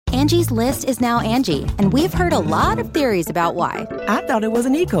Angie's List is now Angie, and we've heard a lot of theories about why. I thought it was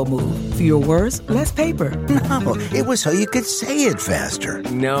an eco move. Fewer words, less paper. No, it was so you could say it faster.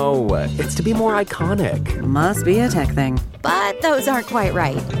 No, it's to be more iconic. Must be a tech thing. But those aren't quite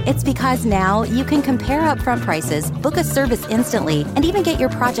right. It's because now you can compare upfront prices, book a service instantly, and even get your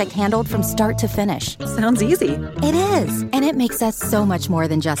project handled from start to finish. Sounds easy. It is, and it makes us so much more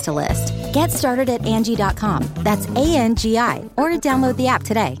than just a list. Get started at Angie.com. That's ANGI, or download the app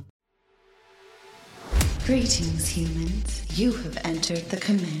today. Greetings, humans. You have entered the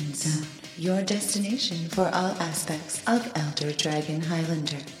Command Zone, your destination for all aspects of Elder Dragon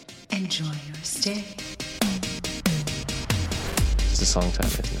Highlander. Enjoy your stay. It's a song time,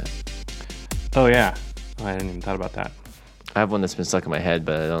 isn't it? Oh, yeah. Oh, I hadn't even thought about that. I have one that's been stuck in my head,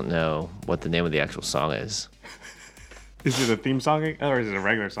 but I don't know what the name of the actual song is. Is it a theme song or is it a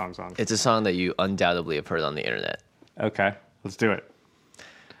regular song? It's a song that you undoubtedly have heard on the internet. Okay, let's do it.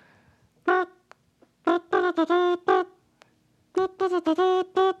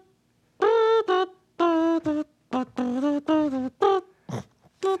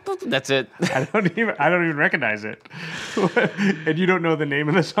 That's it. I don't even recognize it. And you don't know the name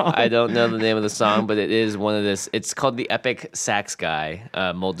of the song? I don't know the name of the song, but it is one of this. It's called the Epic Sax Guy,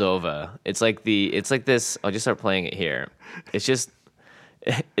 Moldova. It's like this. I'll just start playing it here. It's just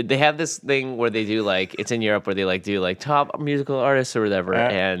they have this thing where they do like it's in Europe where they like do like top musical artists or whatever,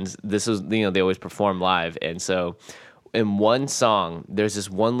 and this was they always perform live, and so. In one song, there's this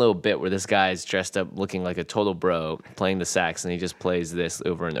one little bit where this guy's dressed up looking like a total bro playing the sax, and he just plays this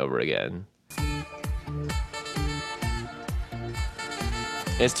over and over again. And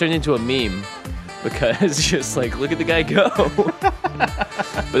it's turned into a meme because it's just like, look at the guy go.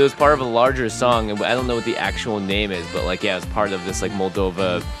 But it was part of a larger song, and I don't know what the actual name is, but like, yeah, it's part of this like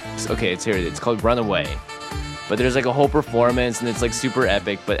Moldova. Okay, it's here. It's called Runaway. But there's like a whole performance, and it's like super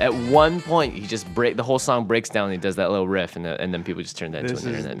epic. But at one point, the whole song breaks down, and he does that little riff, and then people just turn that into an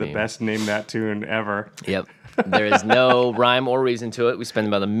internet meme. This is the best Name That Tune ever. Yep. There is no rhyme or reason to it. We spent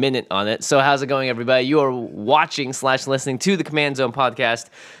about a minute on it. So how's it going, everybody? You are watching/listening to the Command Zone podcast.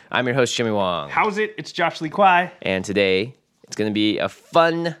 I'm your host, Jimmy Wong. How's it? It's Josh Lee Kwai. And today, it's going to be a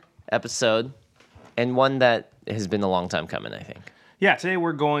fun episode, and one that has been a long time coming, I think. Yeah, today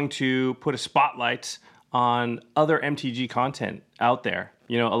we're going to put a spotlight on other MTG content out there.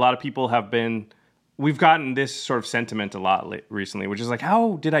 A lot of people we've gotten this sort of sentiment a lot recently, which is like,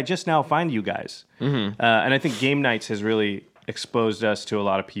 how did I just now find you guys? Mm-hmm. And I think Game Nights has really exposed us to a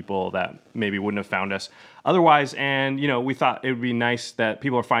lot of people that maybe wouldn't have found us otherwise. And, we thought it would be nice that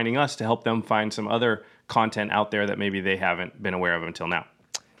people are finding us to help them find some other content out there that maybe they haven't been aware of until now.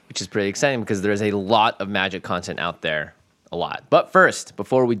 Which is pretty exciting because there's a lot of Magic content out there. A lot. But first,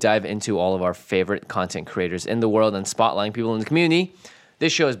 before we dive into all of our favorite content creators in the world and spotlighting people in the community,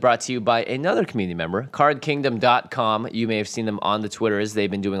 this show is brought to you by another community member, cardkingdom.com. You may have seen them on the Twitters.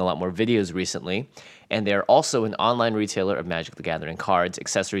 They've been doing a lot more videos recently. And they're also an online retailer of Magic the Gathering cards,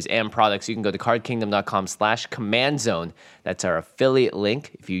 accessories, and products. You can go to cardkingdom.com/commandzone. That's our affiliate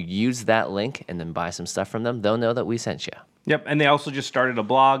link. If you use that link and then buy some stuff from them, they'll know that we sent you. Yep, and they also just started a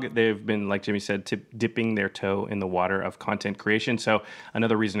blog. They've been, like Jimmy said, dipping their toe in the water of content creation. So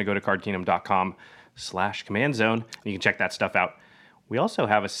another reason to go to cardkingdom.com/commandzone. You can check that stuff out. We also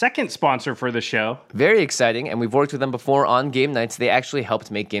have a second sponsor for the show. Very exciting, and we've worked with them before on Game Nights. They actually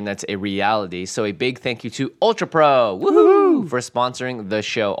helped make Game Nights a reality. So a big thank you to Ultra Pro for sponsoring the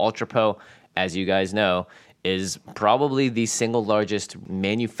show. Ultra Pro, as you guys know, is probably the single largest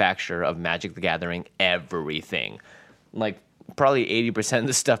manufacturer of Magic the Gathering everything. Like, probably 80% of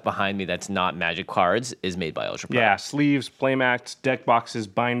the stuff behind me that's not Magic cards is made by Ultra Pro. Yeah, sleeves, playmats, deck boxes,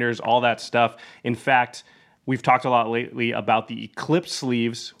 binders, all that stuff. In fact, we've talked a lot lately about the Eclipse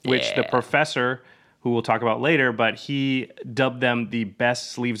sleeves, which the professor, who we'll talk about later, but he dubbed them the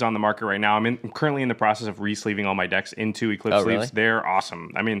best sleeves on the market right now. I'm currently in the process of re-sleeving all my decks into Eclipse sleeves. Really? They're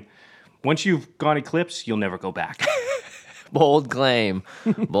awesome. I mean, once you've gone Eclipse, you'll never go back. Bold claim.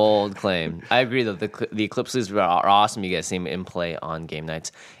 Bold claim. I agree, though. The Eclipses are awesome. You guys see them in play on Game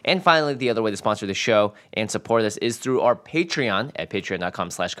Nights. And finally, the other way to sponsor the show and support us is through our Patreon at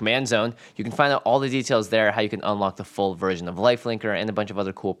patreon.com/commandzone. You can find out all the details there, how you can unlock the full version of Lifelinker and a bunch of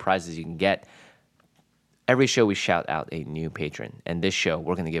other cool prizes you can get. Every show, we shout out a new patron. And this show,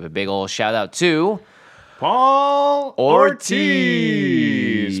 we're going to give a big old shout out to Paul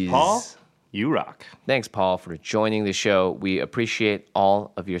Ortiz. Paul, you rock. Thanks, Paul, for joining the show. We appreciate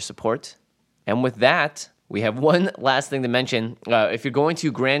all of your support. And with that, we have one last thing to mention. If you're going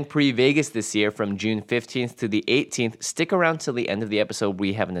to Grand Prix Vegas this year from June 15th to the 18th, stick around till the end of the episode.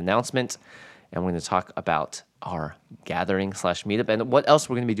 We have an announcement. and we're going to talk about our gathering / meetup and what else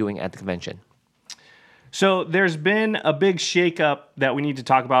we're going to be doing at the convention. So there's been a big shakeup that we need to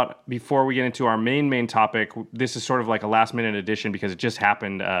talk about before we get into our main topic. This is sort of like a last minute addition because it just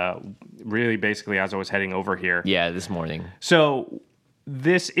happened really basically as I was heading over here. Yeah, this morning. So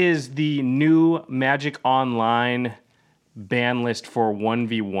this is the new Magic Online ban list for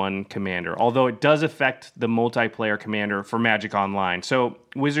 1v1 Commander, although it does affect the multiplayer Commander for Magic Online. So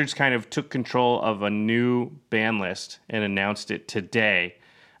Wizards kind of took control of a new ban list and announced it today.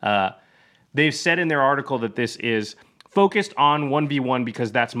 They've said in their article that this is focused on 1v1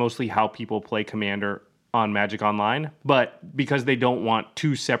 because that's mostly how people play Commander on Magic Online. But because they don't want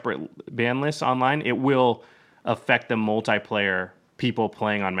two separate ban lists online, it will affect the multiplayer people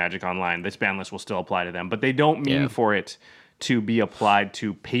playing on Magic Online. This ban list will still apply to them. But they don't mean for it to be applied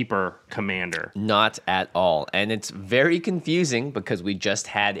to paper Commander. Not at all. And it's very confusing because we just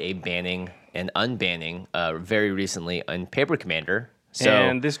had a banning and unbanning very recently on paper Commander. So,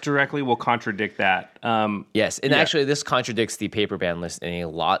 and this directly will contradict that. Yes, and actually this contradicts the paper ban list in a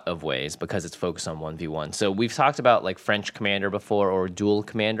lot of ways because it's focused on 1v1. So we've talked about like French Commander before or Dual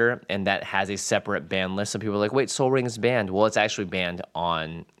Commander, and that has a separate ban list. Some people are like, wait, Sol Ring is banned. Well, it's actually banned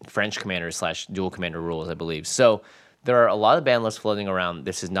on French Commander / Dual Commander rules, I believe. So there are a lot of ban lists floating around.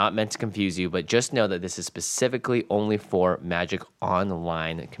 This is not meant to confuse you, but just know that this is specifically only for Magic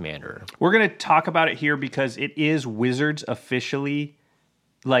Online Commander. We're going to talk about it here because it is Wizards officially.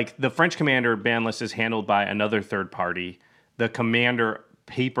 Like, the French Commander ban list is handled by another third party. The Commander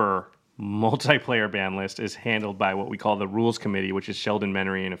paper multiplayer ban list is handled by what we call the Rules Committee, which is Sheldon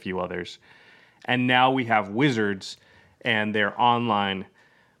Menery and a few others. And now we have Wizards and their online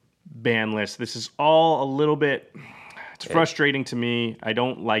ban list. This is all a little bit... It's frustrating to me. I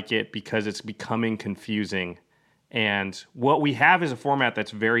don't like it because it's becoming confusing. And what we have is a format that's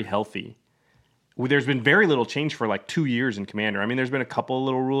very healthy. There's been very little change for like 2 years in Commander. I mean, there's been a couple of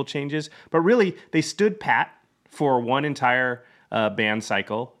little rule changes, but really they stood pat for one entire ban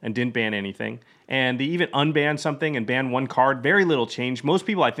cycle and didn't ban anything. And they even unbanned something and banned one card. Very little change. Most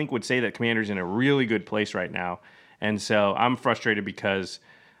people, I think, would say that Commander's in a really good place right now. And so I'm frustrated because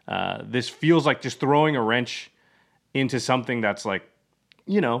this feels like just throwing a wrench into something that's like,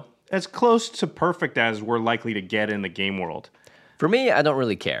 you know, as close to perfect as we're likely to get in the game world. For me, I don't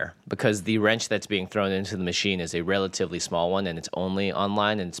really care because the wrench that's being thrown into the machine is a relatively small one and it's only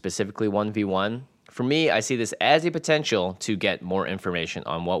online and specifically 1v1. For me, I see this as a potential to get more information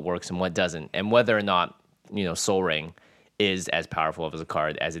on what works and what doesn't and whether or not, you know, Sol Ring is as powerful of a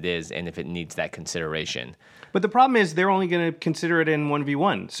card as it is and if it needs that consideration. But the problem is they're only going to consider it in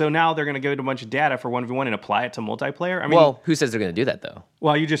 1v1. So now they're going to give it a bunch of data for 1v1 and apply it to multiplayer. I mean, well, who says they're going to do that, though?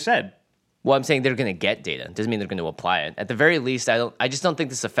 Well, you just said. Well, I'm saying they're going to get data. It doesn't mean they're going to apply it. At the very least, I just don't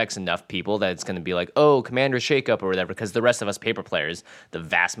think this affects enough people that it's going to be like, oh, Commander shakeup or whatever, because the rest of us paper players, the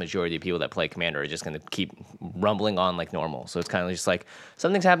vast majority of people that play Commander are just going to keep rumbling on like normal. So it's kind of just like,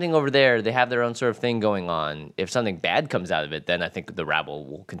 something's happening over there. They have their own sort of thing going on. If something bad comes out of it, then I think the rabble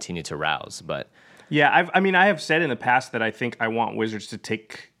will continue to rouse. But yeah, I have said in the past that I think I want Wizards to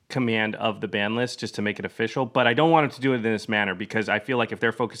take command of the ban list just to make it official, but I don't want them to do it in this manner because I feel like if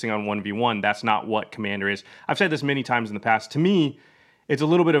they're focusing on 1v1, that's not what Commander is. I've said this many times in the past. To me, it's a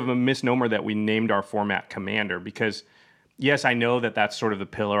little bit of a misnomer that we named our format Commander because, yes, I know that that's sort of the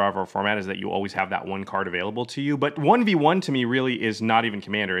pillar of our format is that you always have that one card available to you, but 1v1 to me really is not even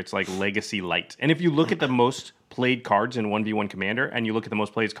Commander. It's like Legacy Light. And if you look at the most played cards in 1v1 Commander and you look at the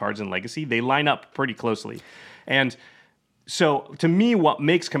most played cards in Legacy, they line up pretty closely. And so, to me, what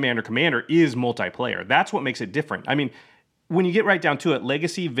makes Commander Commander is multiplayer. That's what makes it different. I mean, when you get right down to it,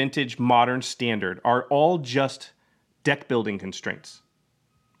 Legacy, Vintage, Modern, Standard are all just deck building constraints.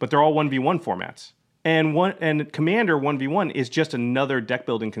 But they're all 1v1 formats. And Commander 1v1 is just another deck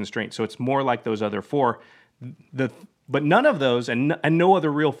building constraint. So it's more like those other four. But none of those and no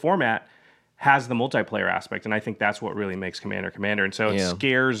other real format has the multiplayer aspect. And I think that's what really makes Commander Commander. And so it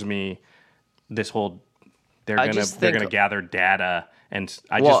scares me, this whole... They're gonna gather data, and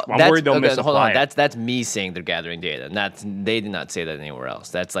I'm worried they'll misapply it. That's me saying they're gathering data, and they did not say that anywhere else.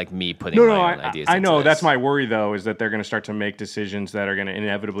 That's like me putting my own ideas. I know this. That's my worry though, is that they're gonna start to make decisions that are gonna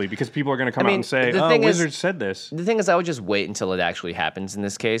inevitably because people are gonna come out and say, "Oh, Wizards said this." The thing is, I would just wait until it actually happens in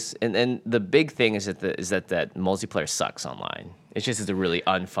this case, and the big thing is that multiplayer sucks online. It's just a really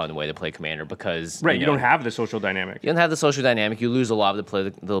unfun way to play Commander because you don't have the social dynamic. You don't have the social dynamic. You lose a lot of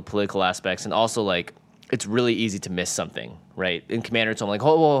the political aspects, and also like. It's really easy to miss something, right? In Commander, it's only like,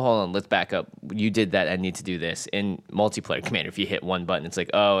 hold on, let's back up. You did that, I need to do this. In multiplayer Commander, if you hit one button, it's like,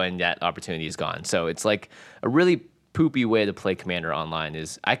 oh, and that opportunity is gone. So it's like a really poopy way to play Commander online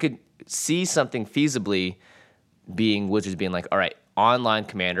is I could see something feasibly being Wizards being like, all right, online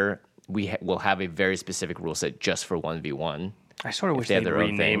Commander, will have a very specific rule set just for 1v1. I sort of wish they'd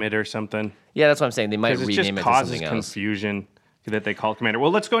rename it or something. Yeah, that's what I'm saying. They might rename it to something else. Because it just causes confusion that they call Commander.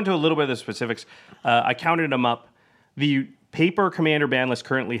 Well, let's go into a little bit of the specifics. I counted them up. The paper Commander ban list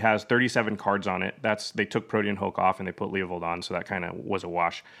currently has 37 cards on it. They took Protean Hulk off and they put Leovold on, so that kind of was a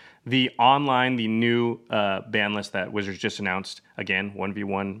wash. The new ban list that Wizards just announced, again,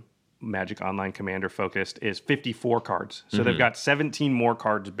 1v1 Magic Online Commander focused, is 54 cards. So they've got 17 more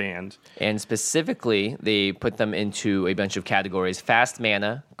cards banned. And specifically, they put them into a bunch of categories: fast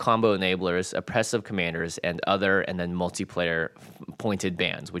mana, combo enablers, oppressive commanders, and other, and then multiplayer pointed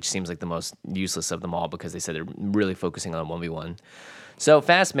bans, which seems like the most useless of them all because they said they're really focusing on 1v1. So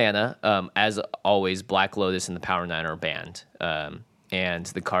fast mana, as always, Black Lotus and the Power Nine are banned. And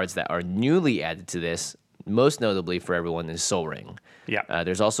the cards that are newly added to this, most notably for everyone, is Sol Ring. Yeah.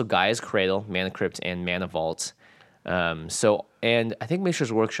 There's also Gaia's Cradle, Mana Crypt, and Mana Vault. And I think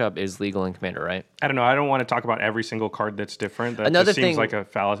Mishra's Workshop is legal in Commander, right? I don't know. I don't want to talk about every single card that's different. That Another just seems like a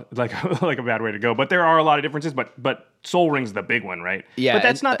like a bad way to go. But there are a lot of differences. But Sol Ring's the big one, right? Yeah. But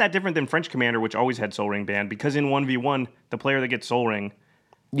that's not that different than French Commander, which always had Sol Ring banned, because in 1v1, the player that gets Sol Ring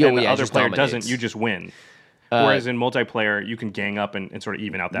and the other player doesn't, you just win. Whereas in multiplayer, you can gang up and sort of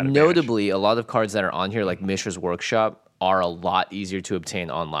even out that advantage. Notably, a lot of cards that are on here, like Mishra's Workshop, are a lot easier to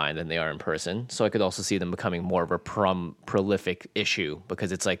obtain online than they are in person. So I could also see them becoming more of a prolific issue,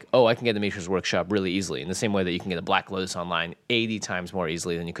 because it's like, oh, I can get the Mishra's Workshop really easily, in the same way that you can get a Black Lotus online 80 times more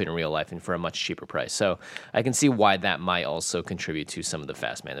easily than you could in real life and for a much cheaper price. So I can see why that might also contribute to some of the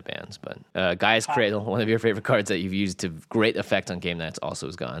fast mana bans. But Gaia's Cradle, one of your favorite cards that you've used to great effect on game nights, also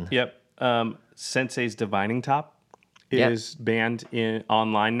is gone. Yep. Sensei's Divining Top is banned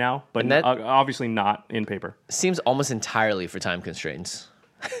online now, but obviously not in paper. Seems almost entirely for time constraints,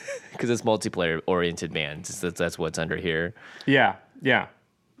 because it's multiplayer-oriented bans. That's what's under here. Yeah.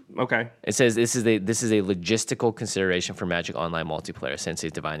 Okay. It says this is a logistical consideration for Magic Online multiplayer.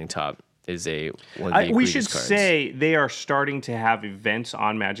 Sensei's Divining Top is one of the we should cards. say they are starting to have events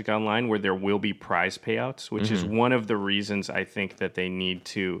on Magic Online where there will be prize payouts, which is one of the reasons I think that they need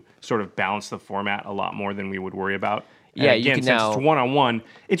to sort of balance the format a lot more than we would worry about. And Yeah, again, you can since now. it's one-on-one,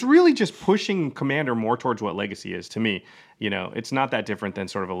 it's really just pushing Commander more towards what Legacy is to me. It's not that different than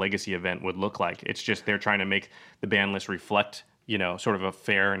sort of a Legacy event would look like. It's just they're trying to make the ban list reflect sort of a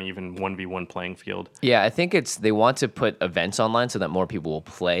fair and even 1v1 playing field. Yeah, I think they want to put events online so that more people will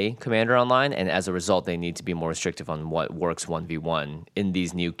play Commander online, and as a result, they need to be more restrictive on what works 1v1 in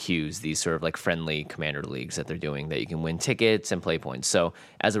these new queues, these sort of like friendly Commander leagues that they're doing, that you can win tickets and play points. So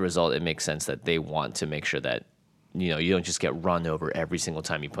as a result, it makes sense that they want to make sure that you don't just get run over every single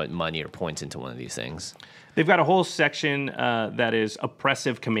time you put money or points into one of these things. They've got a whole section that is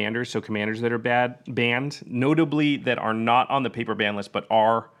oppressive commanders, so commanders that are banned, notably that are not on the paper ban list but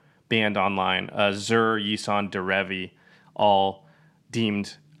are banned online. Zur, Yisan, Derevi, all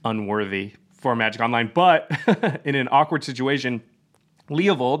deemed unworthy for Magic Online. But in an awkward situation,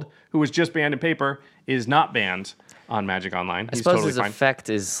 Leovold, who was just banned in paper, is not banned on Magic Online. I suppose his effect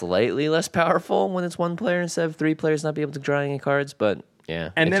is slightly less powerful when it's one player instead of three players not be able to draw any cards, but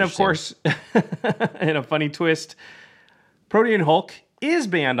yeah. And then, of course, in a funny twist, Protean Hulk is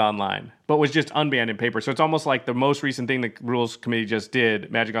banned online, but was just unbanned in paper. So it's almost like the most recent thing the Rules Committee just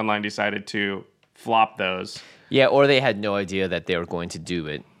did, Magic Online decided to flop those. Yeah, or they had no idea that they were going to do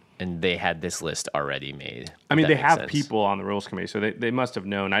it, and they had this list already made. I mean, they have people on the Rules Committee, so they must have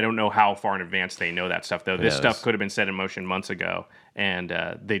known. I don't know how far in advance they know that stuff, though. This stuff could have been set in motion months ago, and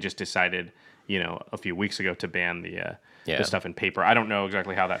they just decided, a few weeks ago to ban the stuff in paper. I don't know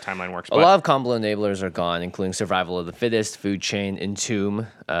exactly how that timeline works. A lot of combo enablers are gone, including Survival of the Fittest, Food Chain, Entomb.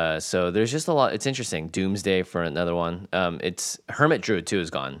 So there's just a lot. It's interesting. Doomsday for another one. It's Hermit Druid, too, is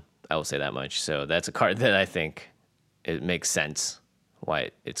gone. I will say that much. So that's a card that I think it makes sense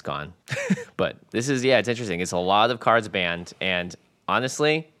why it's gone. But this is, it's interesting. It's a lot of cards banned. And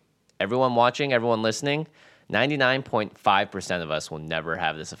honestly, everyone watching, everyone listening, 99.5% of us will never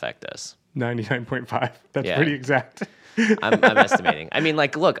have this affect us. 99.5. That's pretty exact. I'm estimating. I mean,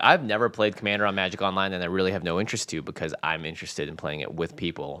 look, I've never played Commander on Magic Online, and I really have no interest to, because I'm interested in playing it with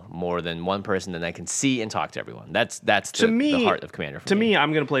people, more than one person that I can see and talk to everyone. That's the heart of Commander for me. To me,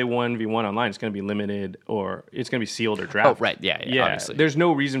 I'm going to play 1v1 online. It's going to be limited, or it's going to be sealed or draft. Oh, right. Yeah, obviously. There's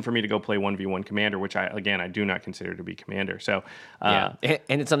no reason for me to go play 1v1 Commander, which I do not consider to be Commander. So, and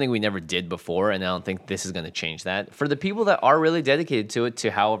it's something we never did before, and I don't think this is going to change that. For the people that are really dedicated to it,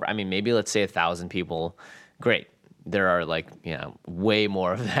 maybe let's say 1,000 people, great. There are way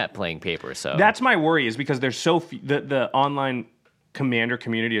more of that playing paper. So that's my worry, is because there's so few, the online Commander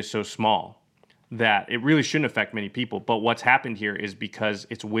community is so small that it really shouldn't affect many people. But what's happened here is because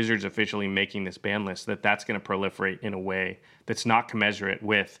it's Wizards officially making this ban list, that's going to proliferate in a way that's not commensurate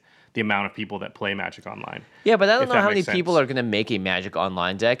with the amount of people that play Magic Online. Yeah, but I don't if know that how many makes sense. people are going to make a Magic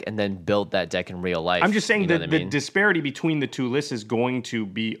Online deck and then build that deck in real life. I'm just saying you know that what I mean? the disparity between the two lists is going to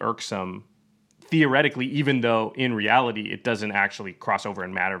be irksome, theoretically, even though in reality it doesn't actually cross over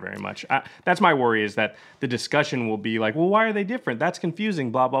and matter very much. That's my worry, is that the discussion will be like, well, why are they different? That's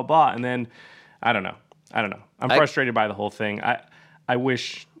confusing, blah, blah, blah. And then, I don't know. I'm frustrated by the whole thing. I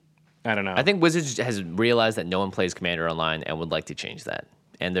wish, I don't know. I think Wizards has realized that no one plays Commander Online and would like to change that.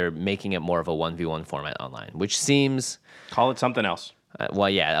 And they're making it more of a 1v1 format online, which seems... Call it something else. Well,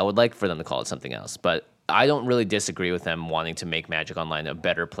 yeah, I would like for them to call it something else. But I don't really disagree with them wanting to make Magic Online a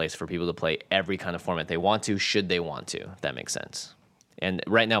better place for people to play every kind of format they want to, should they want to, if that makes sense. And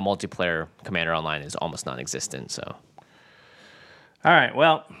right now, multiplayer Commander Online is almost non-existent, so... All right,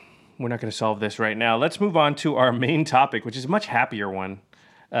 well, we're not going to solve this right now. Let's move on to our main topic, which is a much happier one.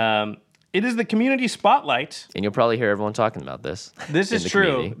 It is the community spotlight. And you'll probably hear everyone talking about this. This is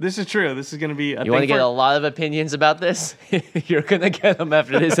true. This is true. This is going to be a You want to get a lot of opinions about this? You're going to get them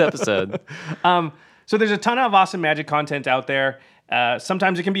after this episode. So there's a ton of awesome Magic content out there.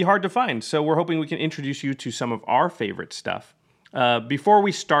 Sometimes it can be hard to find. So we're hoping we can introduce you to some of our favorite stuff. Before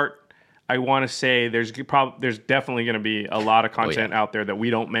we start, I want to say there's definitely going to be a lot of content out there that we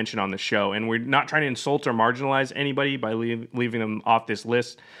don't mention on the show. And we're not trying to insult or marginalize anybody by leaving them off this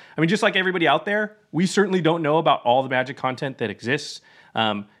list. I mean, just like everybody out there, we certainly don't know about all the Magic content that exists.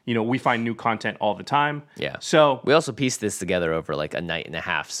 We find new content all the time. Yeah. So we also pieced this together over like a night and a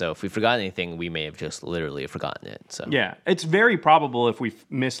half. So if we forgot anything, we may have just literally forgotten it. So yeah, it's very probable if we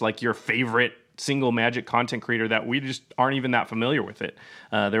miss like your favorite single Magic content creator that we just aren't even that familiar with it.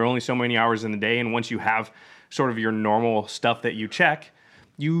 There are only so many hours in the day, and once you have sort of your normal stuff that you check,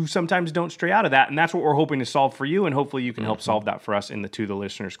 you sometimes don't stray out of that, and that's what we're hoping to solve for you, and hopefully you can help solve that for us in the To the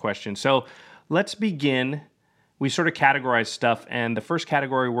Listeners question. So let's begin. We sort of categorize stuff, and the first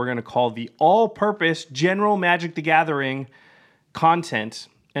category we're going to call the all-purpose general Magic the Gathering content.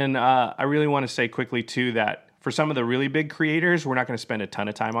 And I really want to say quickly, too, that for some of the really big creators, we're not going to spend a ton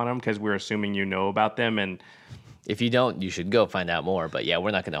of time on them because we're assuming you know about them. And if you don't, you should go find out more. But yeah, we're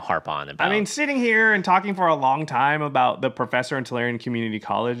not going to harp on about. I mean, sitting here and talking for a long time about the Professor in Tolarian Community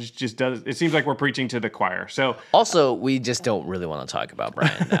College it seems like we're preaching to the choir. So also, we just don't really want to talk about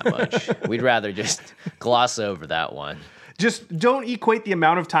Brian that much. We'd rather just gloss over that one. Just don't equate the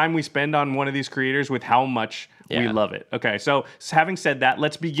amount of time we spend on one of these creators with how much we love it. Okay, so having said that,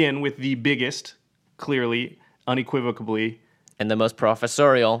 let's begin with the biggest, clearly, unequivocally, and the most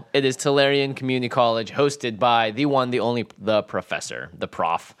professorial. It is Tolarian Community College, hosted by the one, the only, the Professor, the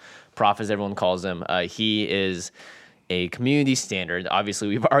Prof as everyone calls him. He is a community standard. Obviously,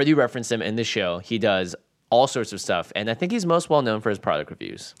 we've already referenced him in the show. He does all sorts of stuff, and I think he's most well known for his product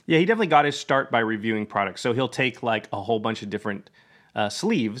reviews. Yeah, he definitely got his start by reviewing products. So he'll take like a whole bunch of different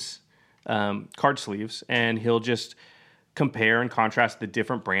sleeves, card sleeves, and he'll just compare and contrast the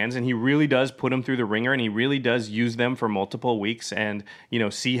different brands, and he really does put them through the ringer, and he really does use them for multiple weeks and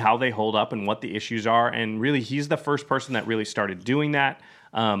see how they hold up and what the issues are. And really, he's the first person that really started doing that.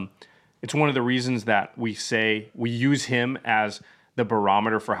 It's one of the reasons that we say we use him as the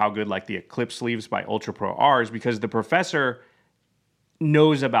barometer for how good like the Eclipse sleeves by Ultra Pro are, is because the Professor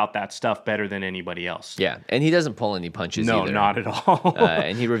knows about that stuff better than anybody else. Yeah, and he doesn't pull any punches either. No, not at all.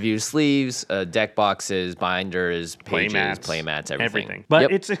 And he reviews sleeves, deck boxes, binders, pages, playmats, everything.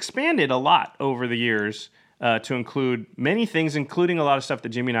 But it's expanded a lot over the years to include many things, including a lot of stuff that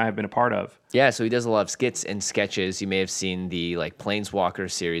Jimmy and I have been a part of. Yeah, so he does a lot of skits and sketches. You may have seen the like Planeswalker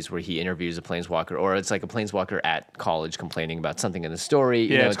series where he interviews a Planeswalker, or it's like a Planeswalker at college complaining about something in the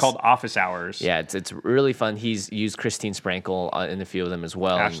story. Yeah, it's called Office Hours. Yeah, it's really fun. He's used Christine Sprankle in a few of them as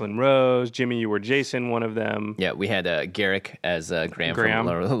well. Ashlyn Rose, Jimmy, you were Jason, one of them. Yeah, we had Garrick as Graham from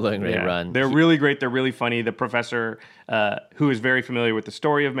Learning Ready to Run. They're really great. They're really funny. The Professor, who is very familiar with the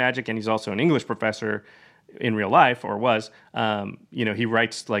story of Magic, and he's also an English professor in real life, or was, he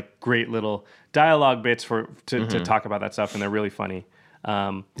writes like great little dialogue bits to talk about that stuff, and they're really funny.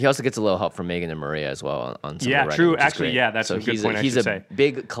 He also gets a little help from Megan and Maria as well on some of the writing, true. which is Actually, great. yeah, that's so a good point. He's a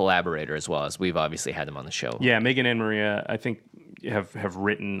big collaborator as well, as we've obviously had him on the show. Yeah, Megan and Maria, I think, have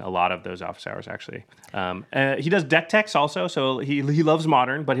written a lot of those Office Hours, actually. He does deck techs also, so he loves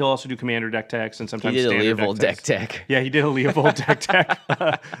Modern, but he'll also do Commander deck techs and sometimes he did standard a Leovold deck tech. Yeah, he did a Leovold deck tech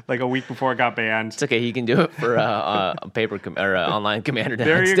like a week before it got banned. It's okay, he can do it for online Commander.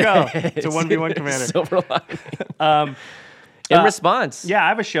 There you go. It's a 1v1 Commander. Silver lining. In Response. Yeah, I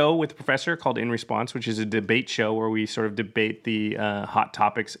have a show with the professor called In Response, which is a debate show where we sort of debate the hot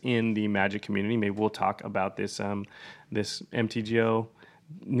topics in the Magic community. Maybe we'll talk about this MTGO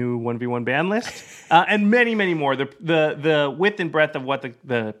new 1v1 ban list and many, many more. The width and breadth of what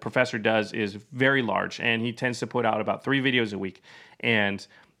the professor does is very large, and he tends to put out about 3 videos a week, and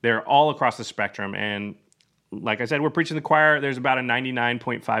they're all across the spectrum. And like I said, we're preaching the choir. There's about a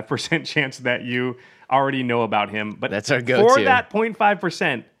 99.5% chance that you already know about him. But that's our go-to. For that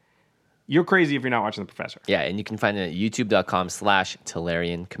 0.5%, you're crazy if you're not watching the professor. Yeah, and you can find it at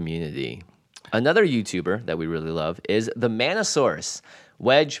youtube.com/Tellerian Community. Another YouTuber that we really love is the Manosaurus.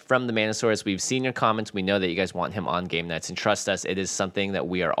 Wedge from the Manosaurus. We've seen your comments. We know that you guys want him on game nights, and trust us, it is something that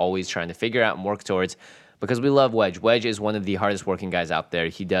we are always trying to figure out and work towards because we love Wedge. Wedge is one of the hardest working guys out there.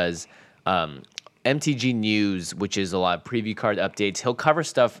 He does MTG News, which is a lot of preview card updates. He'll cover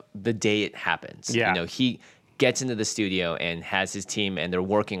stuff the day it happens. Yeah. You know, he gets into the studio and has his team, and they're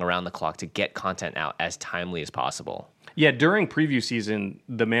working around the clock to get content out as timely as possible. Yeah, during preview season,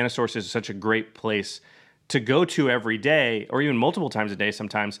 the Manosaurus is such a great place to go to every day, or even multiple times a day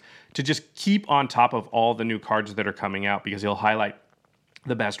sometimes, to just keep on top of all the new cards that are coming out, because he'll highlight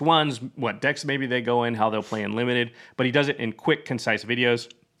the best ones, what decks maybe they go in, how they'll play in Limited, but he does it in quick, concise videos,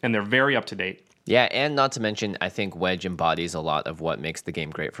 and they're very up to date. Yeah, and not to mention, I think Wedge embodies a lot of what makes the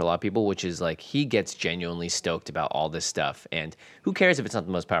game great for a lot of people, which is like he gets genuinely stoked about all this stuff, and who cares if it's not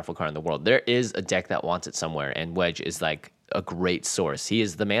the most powerful card in the world? There is a deck that wants it somewhere, and Wedge is like a great source. He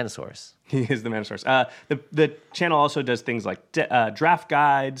is the Manosaurus. He is the Manosaurus. The channel also does things like draft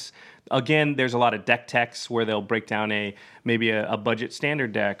guides. Again, there's a lot of deck techs where they'll break down maybe a budget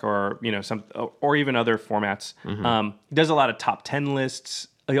standard deck, or or even other formats. He does a lot of top 10 lists.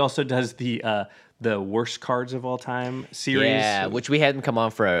 He also does the worst cards of all time series. Yeah, which we had him come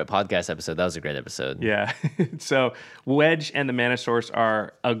on for a podcast episode. That was a great episode. Yeah. So Wedge and the Manosaurus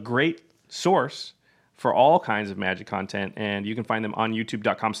are a great source for all kinds of Magic content, and you can find them on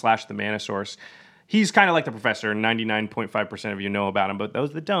youtube.com/themanosaurus. He's kind of like the professor. 99.5% of you know about him, but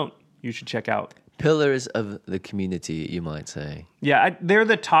those that don't, you should check out. Pillars of the community, you might say. Yeah, they're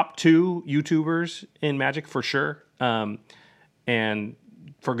the top 2 YouTubers in Magic for sure, and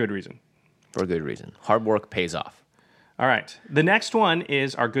for good reason. For good reason. Hard work pays off. All right. The next one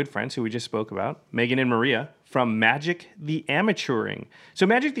is our good friends who we just spoke about, Megan and Maria from Magic the Amateuring. So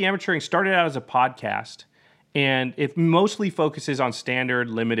Magic the Amateuring started out as a podcast, and it mostly focuses on standard,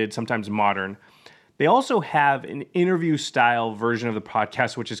 limited, sometimes modern. They also have an interview-style version of the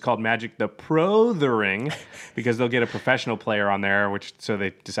podcast, which is called Magic the Prothering, because they'll get a professional player on there, so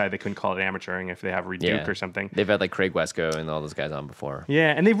they decided they couldn't call it amateuring if they have Reduke or something. They've had like Craig Wesco and all those guys on before.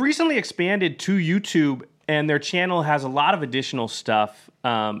 Yeah, and they've recently expanded to YouTube, and their channel has a lot of additional stuff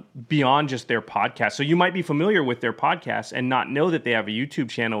beyond just their podcast. So you might be familiar with their podcast and not know that they have a YouTube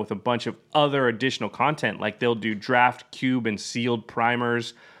channel with a bunch of other additional content. Like they'll do draft, cube, and sealed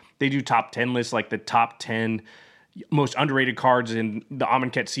primers. They do top 10 lists, like the top 10 most underrated cards in the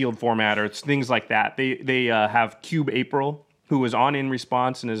Amonkhet sealed format, or things like that. They have Cube April, who was on In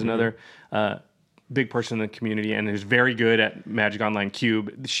Response and is another big person in the community and is very good at Magic Online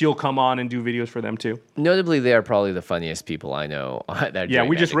Cube. She'll come on and do videos for them too. Notably, they are probably the funniest people I know. Yeah,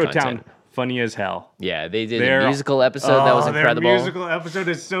 we just wrote down funny as hell. Yeah, they did a musical episode that was incredible. Their musical episode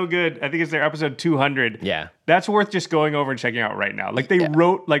is so good. I think it's their episode 200. Yeah. That's worth just going over and checking out right now. Like they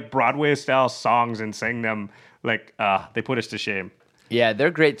wrote like Broadway-style songs and sang them. Like they put us to shame. Yeah,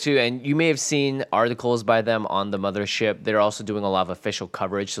 they're great too, and you may have seen articles by them on the mothership. They're also doing a lot of official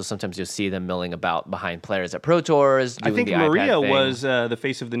coverage, so sometimes you'll see them milling about behind players at Pro Tours. I think Maria was the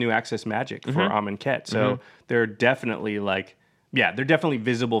face of the new Access Magic for Amonkhet, so they're definitely they're definitely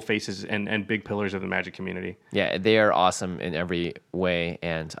visible faces and big pillars of the Magic community. Yeah, they are awesome in every way,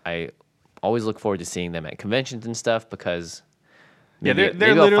 and I always look forward to seeing them at conventions and stuff because...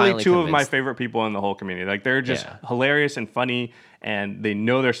 they're literally two of my favorite people in the whole community. Like they're just hilarious and funny, and they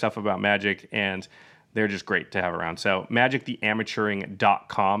know their stuff about Magic, and they're just great to have around. So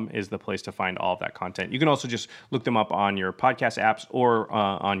magictheamateuring.com is the place to find all of that content. You can also just look them up on your podcast apps or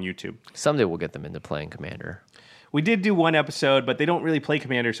on YouTube. Someday we'll get them into playing Commander. We did do one episode, but they don't really play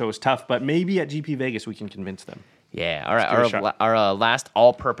Commander, so it was tough. But maybe at GP Vegas we can convince them. Yeah, all right. Our last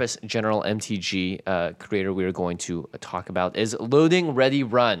all-purpose general MTG creator we are going to talk about is Loading Ready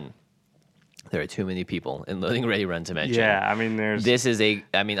Run. There are too many people in Loading Ready Run to mention. Yeah, I mean,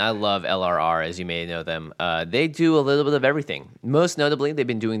 I love LRR, as you may know them. They do a little bit of everything. Most notably, they've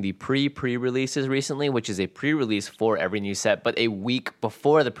been doing the pre-releases recently, which is a pre-release for every new set, but a week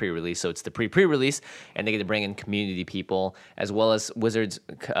before the pre-release. So it's the pre-release, and they get to bring in community people, as well as Wizards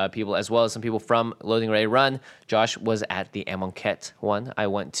people, as well as some people from Loading Ready Run. Josh was at the Amonkhet one. I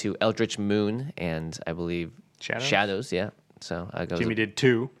went to Eldritch Moon, and I believe Shadows, yeah. So Jimmy did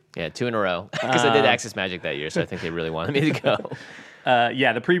 2. Yeah, 2 in a row. Because I did Access Magic that year, so I think they really wanted me to go.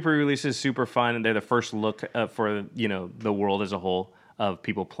 The pre-release is super fun, and they're the first look for the world as a whole of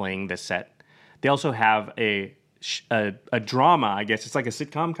people playing this set. They also have a drama, I guess. It's like a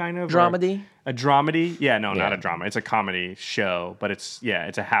sitcom kind of dramedy. A dramedy? Yeah, no, not a drama. It's a comedy show, but it's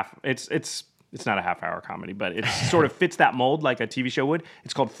a half. It's not a half-hour comedy, but it sort of fits that mold like a TV show would.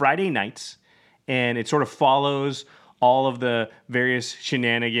 It's called Friday Nights, and it sort of follows all of the various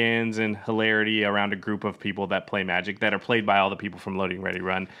shenanigans and hilarity around a group of people that play Magic that are played by all the people from Loading Ready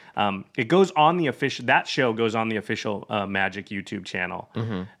Run. It goes on that show goes on the official Magic YouTube channel.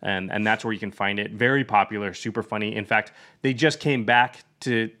 Mm-hmm. And that's where you can find it. Very popular, super funny. In fact, they just came back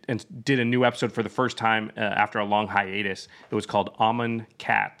and did a new episode for the first time after a long hiatus. It was called Amon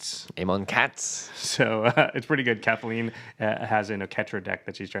Cats. Amon Cats. So it's pretty good. Kathleen has an Oketra deck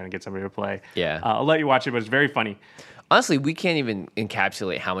that she's trying to get somebody to play. Yeah. I'll let you watch it, but it's very funny. Honestly, we can't even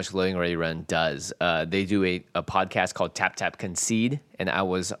encapsulate how much Loading Ready Run does. They do a podcast called Tap Tap Concede, and I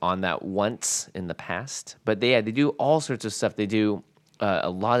was on that once in the past. But they do all sorts of stuff. They do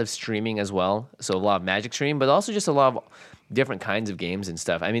a lot of streaming as well, so a lot of Magic stream, but also just a lot of different kinds of games and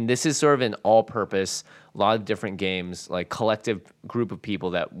stuff. I mean, this is sort of an all-purpose, a lot of different games, like collective group of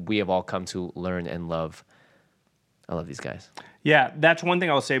people that we have all come to learn and love. I love these guys. Yeah, that's one thing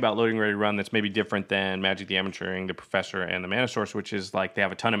I'll say about Loading Ready Run that's maybe different than Magic the Amateuring, the Professor, and the Mana Source, which is like they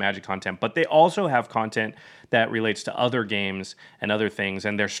have a ton of Magic content, but they also have content that relates to other games and other things,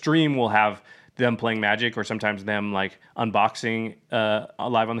 and their stream will have them playing Magic or sometimes them like unboxing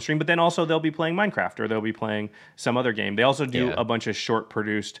live on the stream, but then also they'll be playing Minecraft or they'll be playing some other game. They also do a bunch of short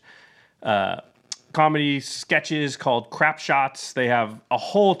produced comedy sketches called Crap Shots. They have a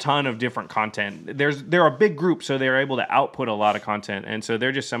whole ton of different content. They're a big group, so they're able to output a lot of content, and so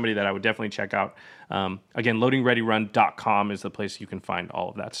they're just somebody that I would definitely check out. Again, loadingreadyrun.com is the place you can find all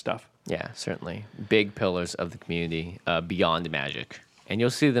of that stuff. Yeah, certainly. Big pillars of the community beyond Magic. And you'll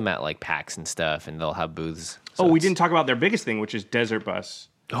see them at like PAX and stuff, and they'll have booths. So we didn't talk about their biggest thing, which is Desert Bus.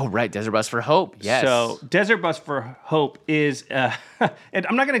 Oh, right. Desert Bus for Hope. Yes. So Desert Bus for Hope is, and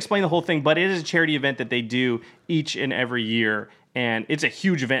I'm not going to explain the whole thing, but it is a charity event that they do each and every year. And it's a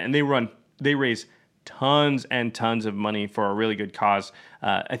huge event, and they raise tons and tons of money for a really good cause.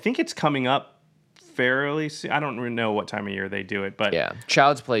 I think it's coming up fairly soon. I don't really know what time of year they do it, but yeah,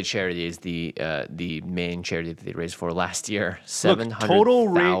 Child's Play charity is the main charity that they raised for last year.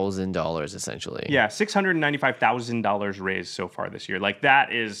 $700,000 essentially. Yeah, $695,000 raised so far this year. Like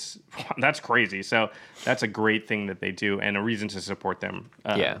that's crazy. So that's a great thing that they do and a reason to support them.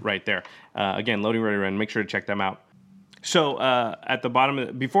 Right there. Again, Loading Ready Run. Make sure to check them out. So at the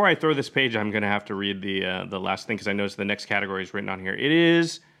bottom, before I throw this page, I'm going to have to read the last thing because I noticed the next category is written on here. It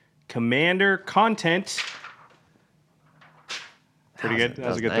is Commander content. Pretty good. That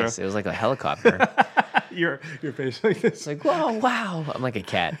was a good nice. throw. It was like a helicopter. your face like this. It's like, whoa, wow. I'm like a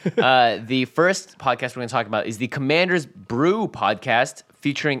cat. The first podcast we're going to talk about is the Commander's Brew podcast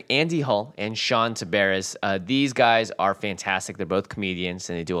featuring Andy Hull and Sean Tabaris. These guys are fantastic. They're both comedians,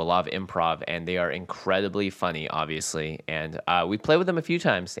 and they do a lot of improv, and they are incredibly funny, obviously. And we played with them a few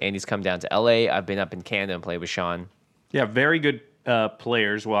times. Andy's come down to LA. I've been up in Canada and played with Sean. Yeah, very good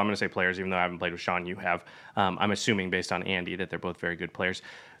players. Well, I'm going to say players, even though I haven't played with Sean. You have. I'm assuming based on Andy that they're both very good players.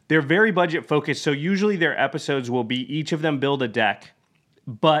 They're very budget focused, so usually their episodes will be each of them build a deck,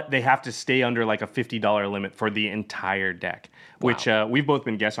 but they have to stay under like a $50 limit for the entire deck, which we've both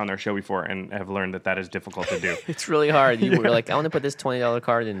been guests on their show before and have learned that is difficult to do. It's really hard. You were like, I want to put this $20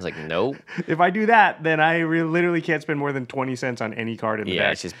 card in. It's like, nope. If I do that, then I literally can't spend more than 20 cents on any card in the deck.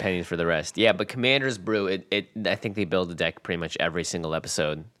 Yeah, it's just pennies for the rest. Yeah, but Commander's Brew, I think they build a deck pretty much every single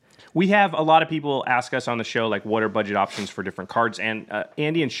episode. We have a lot of people ask us on the show, like, what are budget options for different cards? And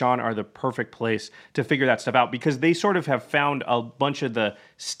Andy and Sean are the perfect place to figure that stuff out because they sort of have found a bunch of the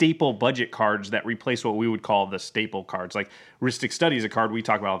staple budget cards that replace what we would call the staple cards. Like Ristic Study is a card we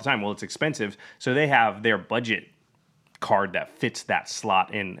talk about all the time. Well, it's expensive, so they have their budget card that fits that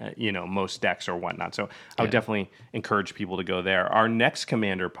slot in most decks or whatnot. So I would definitely encourage people to go there. Our next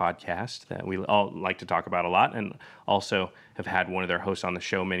Commander podcast that we all like to talk about a lot and also have had one of their hosts on the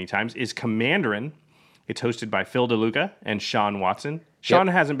show many times is Commanderin. It's hosted by Phil DeLuca and Sean Watson. Sean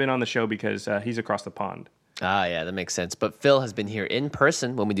hasn't been on the show because he's across the pond. Ah, yeah, that makes sense. But Phil has been here in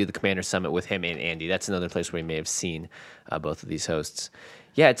person when we do the Commander Summit with him and Andy. That's another place where we may have seen both of these hosts.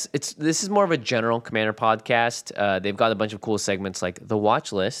 Yeah, this is more of a general Commander podcast. They've got a bunch of cool segments like the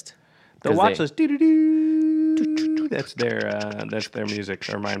watch list. The watch list. Doo-doo-doo. That's their music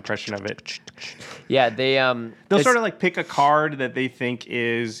or my impression of it. Yeah, they'll sort of like pick a card that they think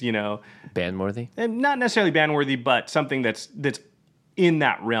is, ban-worthy. And not necessarily ban-worthy, but something that's in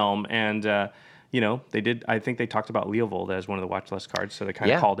that realm. And they did. I think they talked about Leovold as one of the watch list cards, so they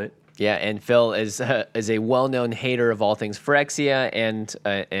kind of called it. Yeah, and Phil is a well-known hater of all things Phyrexia and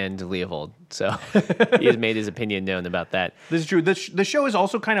Leovold, so he has made his opinion known about that. This is true. The show has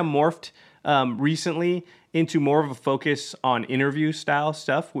also kind of morphed recently into more of a focus on interview-style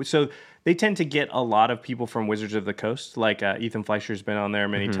stuff. So they tend to get a lot of people from Wizards of the Coast, like Ethan Fleischer's been on there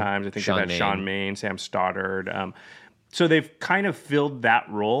many times. I think they've had Sean Main, Sam Stoddard. So they've kind of filled that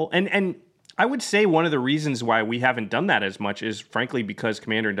role. And I would say one of the reasons why we haven't done that as much is, frankly, because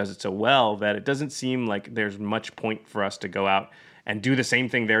Commander does it so well that it doesn't seem like there's much point for us to go out and do the same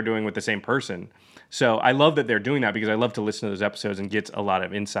thing they're doing with the same person. So I love that they're doing that because I love to listen to those episodes and get a lot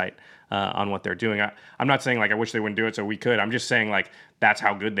of insight on what they're doing. I'm not saying like I wish they wouldn't do it so we could. I'm just saying like that's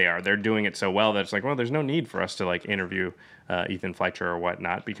how good they are. They're doing it so well that it's like, well, there's no need for us to like interview Ethan Fleischer or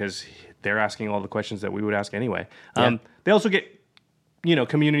whatnot because they're asking all the questions that we would ask anyway. They also get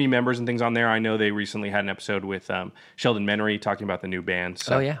community members and things on there. I know they recently had an episode with Sheldon Menery talking about the new band.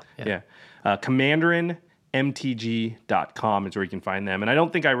 So, yeah. CommanderInMTG.com is where you can find them. And I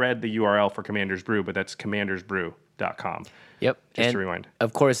don't think I read the URL for Commander's Brew, but that's commandersbrew.com. Yep. Just to rewind.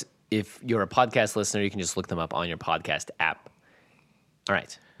 Of course, if you're a podcast listener, you can just look them up on your podcast app. All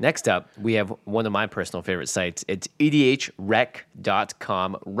right. Next up, we have one of my personal favorite sites. It's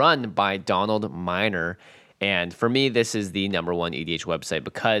EDHRec.com, run by Donald Miner. And for me, this is the number one EDH website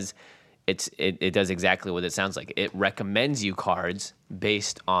because it does exactly what it sounds like. It recommends you cards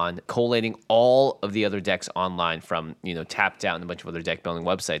based on collating all of the other decks online from, Tapped Out and a bunch of other deck building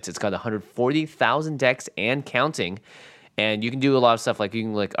websites. It's got 140,000 decks and counting. And you can do a lot of stuff like you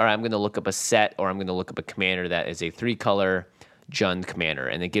can all right, I'm going to look up a set or I'm going to look up a commander that is a 3-color Jund commander.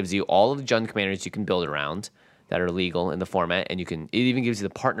 And it gives you all of the Jund commanders you can build around that are legal in the format, and it even gives you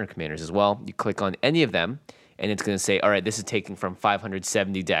the partner commanders as well. You click on any of them, and it's going to say, all right, this is taken from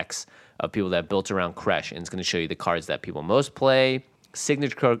 570 decks of people that built around Kresh, and it's going to show you the cards that people most play,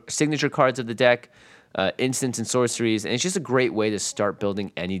 signature cards of the deck, instants and sorceries, and it's just a great way to start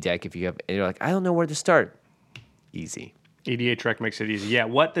building any deck and you're like, I don't know where to start. Easy. EDH Rec makes it easy. Yeah,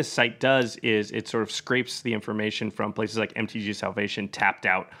 what this site does is it sort of scrapes the information from places like MTG Salvation, Tapped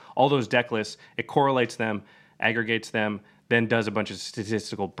Out, all those deck lists, it correlates them, aggregates them, then does a bunch of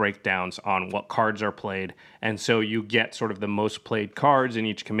statistical breakdowns on what cards are played. And so you get sort of the most played cards in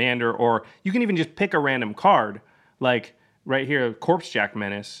each commander, or you can even just pick a random card. Like right here, Corpsejack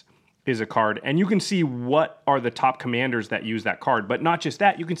Menace is a card, and you can see what are the top commanders that use that card. But not just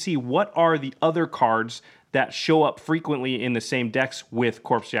that, you can see what are the other cards that show up frequently in the same decks with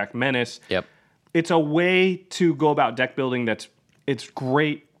Corpsejack Menace. Yep. It's a way to go about deck building it's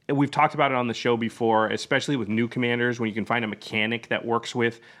great. We've talked about it on the show before, especially with new commanders, when you can find a mechanic that works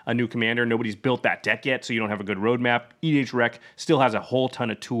with a new commander. Nobody's built that deck yet, so you don't have a good roadmap. EDH Rec still has a whole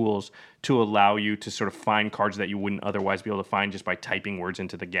ton of tools to allow you to sort of find cards that you wouldn't otherwise be able to find just by typing words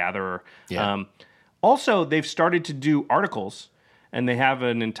into the Gatherer. Yeah. Also, they've started to do articles, and they have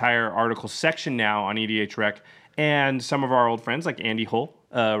an entire article section now on EDH Rec. And some of our old friends, like Andy Hull,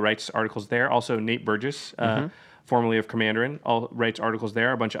 writes articles there. Also, Nate Burgess, formerly of Commanderin, writes articles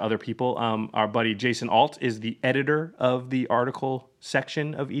there. A bunch of other people. Our buddy Jason Alt is the editor of the article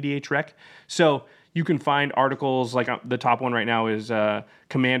section of EDH Rec. So you can find articles, like the top one right now is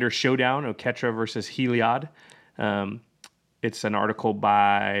Commander Showdown, Oketra versus Heliod. It's an article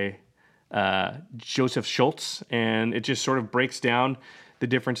by Joseph Schultz, and it just sort of breaks down the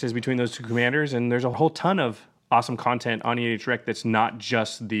differences between those two commanders, and there's a whole ton of awesome content on EDH Rec that's not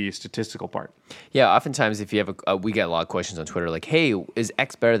just the statistical part. Yeah, oftentimes if you have we get a lot of questions on Twitter like, hey, is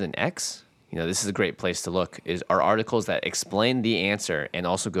X better than X? This is a great place to look, are articles that explain the answer and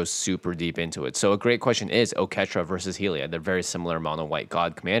also go super deep into it. So a great question is Oketra versus Heliod. They're very similar mono white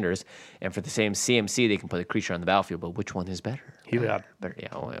god commanders, and for the same CMC, they can put a creature on the battlefield, but which one is better? Heliod. Better,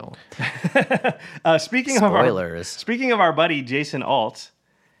 yeah. Speaking of our buddy Jason Alt,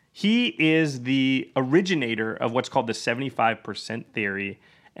 he is the originator of what's called the 75% theory.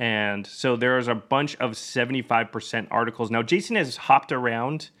 And so there's a bunch of 75% articles. Now, Jason has hopped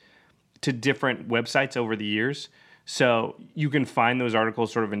around to different websites over the years. So you can find those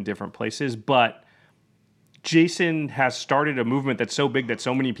articles sort of in different places. But Jason has started a movement that's so big that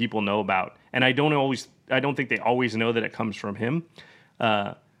so many people know about, and I don't think they always know that it comes from him.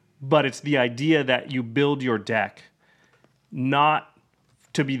 But it's the idea that you build your deck not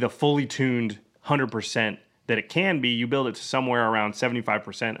to be the fully tuned 100% that it can be. You build it to somewhere around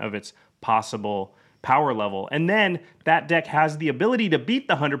 75% of its possible power level. And then that deck has the ability to beat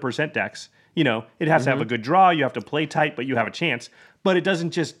the 100% decks. You know, it has to have a good draw. You have to play tight, but you have a chance. But it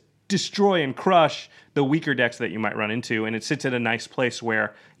doesn't just destroy and crush the weaker decks that you might run into. And it sits at a nice place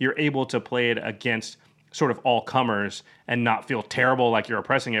where you're able to play it against sort of all comers and not feel terrible like you're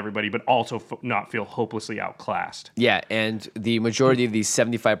oppressing everybody, but also not feel hopelessly outclassed. Yeah, and the majority of these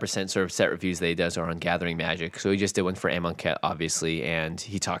 75% sort of set reviews that he does are on Gathering Magic. So he just did one for Amonkhet, obviously, and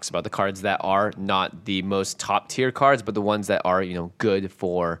he talks about the cards that are not the most top tier cards, but the ones that are, you know, good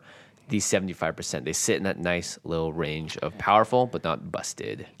for these 75%. They sit in that nice little range of powerful, but not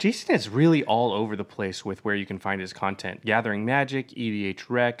busted. Jason is really all over the place with where you can find his content. Gathering Magic, EDH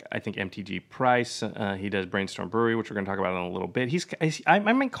Rec, I think MTG Price. He does Brainstorm Brewery, which we're going to talk about in a little bit. I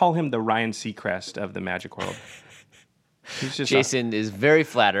might call him the Ryan Seacrest of the Magic world. Jason is very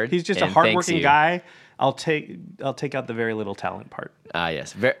flattered. He's just a hardworking guy. I'll take out the very little talent part.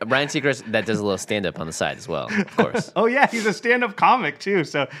 Yes. Ryan Seacrest, that does a little stand-up on the side as well, of course. Oh, yeah, he's a stand-up comic, too.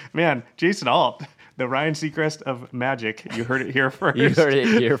 So, man, Jason Alt, the Ryan Seacrest of Magic. You heard it here first. You heard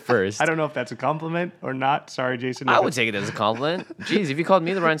it here first. I don't know if that's a compliment or not. Sorry, Jason. I would take it as a compliment. Jeez, if you called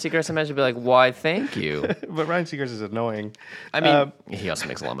me the Ryan Seacrest of Magic, I'd be like, why, thank you. But Ryan Seacrest is annoying. I mean, he also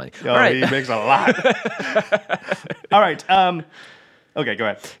makes a lot of money. All right. He makes a lot. All right. Okay, go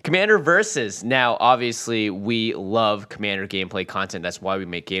ahead. Commander Versus. Now, obviously, we love Commander gameplay content. That's why we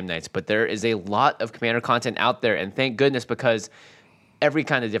make game nights. But there is a lot of Commander content out there, and thank goodness, because every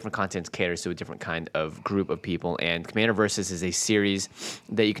kind of different content caters to a different kind of group of people. And Commander Versus is a series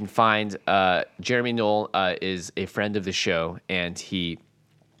that you can find. Jeremy Knoll is a friend of the show, and he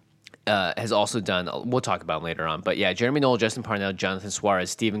has also done, we'll talk about him later on. But yeah, Jeremy Knoll, Justin Parnell, Jonathan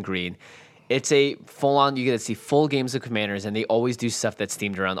Suarez, Stephen Green. It's a full-on, you get to see full games of Commanders, and they always do stuff that's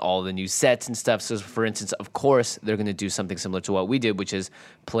themed around all the new sets and stuff. So, for instance, of course, they're going to do something similar to what we did, which is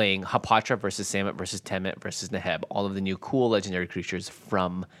playing Hapatra versus Samut versus Temet versus Neheb, all of the new cool legendary creatures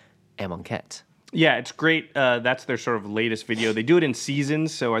from Amonkhet. Yeah, it's great. That's their sort of latest video. They do it in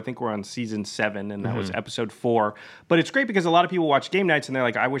seasons, so I think we're on season 7, and that was episode 4. But it's great because a lot of people watch game nights, and they're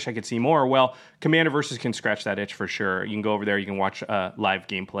like, I wish I could see more. Well, Commander Versus can scratch that itch for sure. You can go over there, you can watch live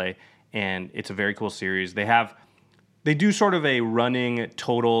gameplay. And it's a very cool series. They do sort of a running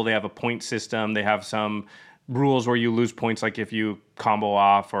total. They have a point system. They have some rules where you lose points, like if you combo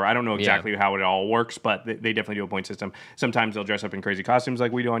off, or I don't know exactly how it all works, but they definitely do a point system. Sometimes they'll dress up in crazy costumes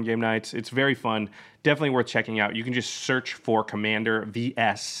like we do on game nights. It's very fun. Definitely worth checking out. You can just search for Commander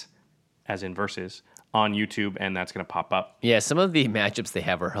VS, as in versus, on YouTube, and that's going to pop up. Yeah, some of the matchups they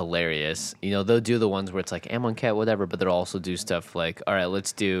have are hilarious. You know, they'll do the ones where it's like Amonkhet, whatever, but they'll also do stuff like, all right,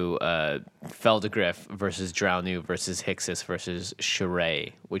 let's do Feldegriff versus Drownu versus Hixus versus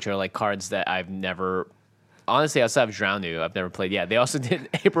Sheree, which are like cards that I've never... Honestly, outside of Drownu, I've never played. Yeah, they also did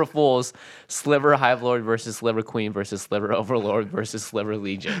April Fool's Sliver Hive Lord versus Sliver Queen versus Sliver Overlord versus Sliver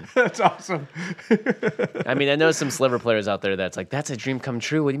Legion. That's awesome. I mean, I know some Sliver players out there that's like, that's a dream come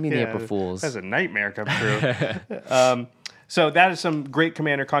true. What do you mean April Fool's? That's a nightmare come true. So that is some great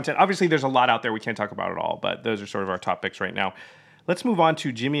Commander content. Obviously, there's a lot out there. We can't talk about it all, but those are sort of our top picks right now. Let's move on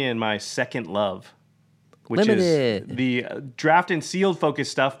to Jimmy and my second love, which is the draft and sealed focus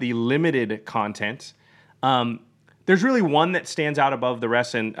stuff, the limited content. There's really one that stands out above the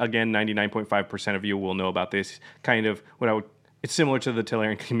rest, and again, 99.5% of you will know about this. Kind of it's similar to the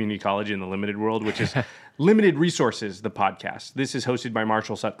Tellurian Community College in the limited world, which is Limited Resources, the podcast. This is hosted by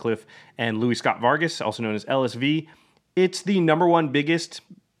Marshall Sutcliffe and Louis Scott Vargas, also known as LSV. It's the number one biggest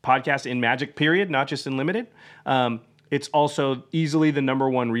podcast in Magic, period, not just in Limited. It's also easily the number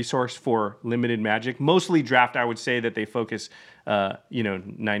one resource for limited Magic. Mostly draft, I would say that they focus,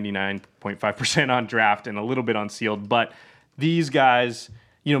 99.5% on draft and a little bit on sealed. But these guys,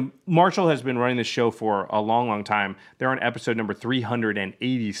 Marshall has been running this show for a long, long time. They're on episode number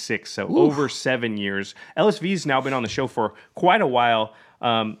 386, so over 7 years. LSV's now been on the show for quite a while.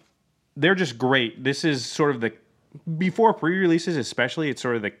 They're just great. This is sort of before pre-releases especially, it's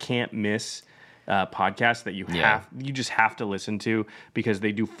sort of the can't miss podcast that you just have to listen to, because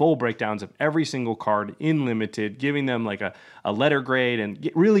they do full breakdowns of every single card in limited, giving them like a letter grade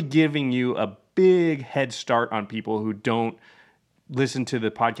and really giving you a big head start on people who don't listen to the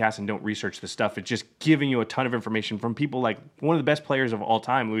podcast and don't research the stuff. It's just giving you a ton of information from people like one of the best players of all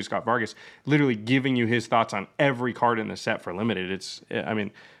time, Louis Scott Vargas, literally giving you his thoughts on every card in the set for limited.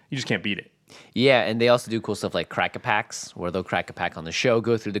 You just can't beat it. Yeah, and they also do cool stuff like crack-a-packs, where they'll crack a pack on the show,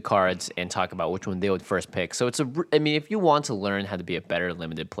 go through the cards, and talk about which one they would first pick. So I mean, if you want to learn how to be a better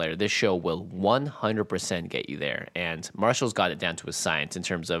limited player, this show will 100% get you there. And Marshall's got it down to a science in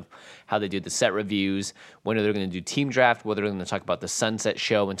terms of how they do the set reviews, when they're going to do team draft, whether they're going to talk about the Sunset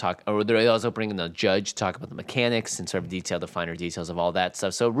show or they're also bringing the judge to talk about the mechanics and sort of the finer details of all that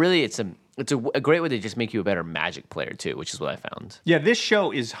stuff. So really, it's a great way to just make you a better Magic player too, which is what I found. Yeah, this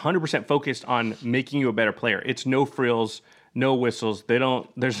show is 100% focused on making you a better player. It's no frills, no whistles.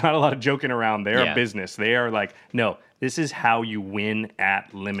 There's not a lot of joking around. They're a business. They are like, no, this is how you win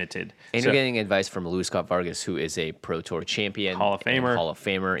at limited. And you're getting advice from Luis Scott Vargas, who is a Pro Tour champion, Hall of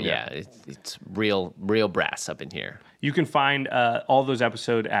Famer. Yeah, it's real brass up in here. You can find all those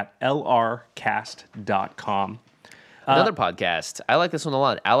episodes at lrcast.com. Another podcast. I like this one a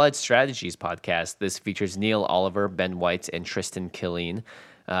lot. Allied Strategies podcast. This features Neil Oliver, Ben White, and Tristan Killeen.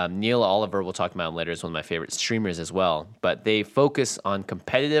 Neil Oliver, we'll talk about him later, is one of my favorite streamers as well. But they focus on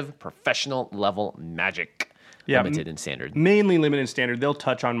competitive, professional level Magic, limited and standard. Mainly limited and standard. They'll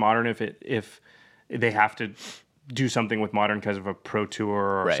touch on modern if they have to do something with modern because of a Pro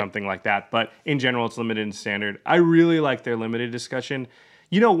Tour or something like that. But in general, it's limited and standard. I really like their limited discussion.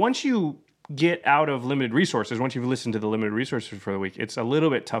 Once you get out of limited resources, once you've listened to the limited resources for the week, it's a little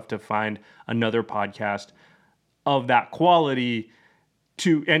bit tough to find another podcast of that quality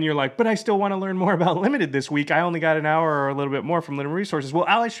and you're like, but I still want to learn more about limited this week. I only got an hour or a little bit more from limited resources. Well,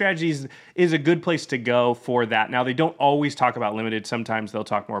 Allied Strategies is a good place to go for that. Now, they don't always talk about limited. Sometimes they'll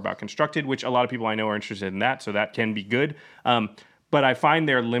talk more about constructed, which a lot of people I know are interested in that, so that can be good. But I find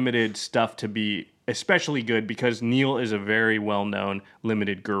their limited stuff to be especially good because Neil is a very well-known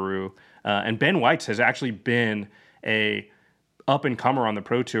limited guru. And Ben Whites has actually been a up-and-comer on the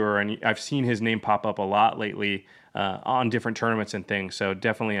Pro Tour, and I've seen his name pop up a lot lately on different tournaments and things, so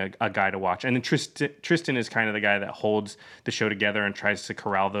definitely a guy to watch. And then Tristan is kind of the guy that holds the show together and tries to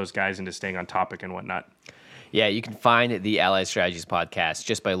corral those guys into staying on topic and whatnot. Yeah, you can find the Allied Strategies podcast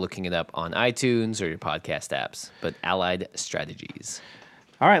just by looking it up on iTunes or your podcast apps, but Allied Strategies.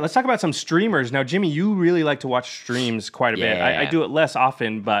 All right, let's talk about some streamers. Now, Jimmy, you really like to watch streams quite a bit. I do it less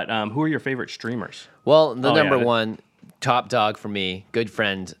often, but who are your favorite streamers? Well, number one, top dog for me, good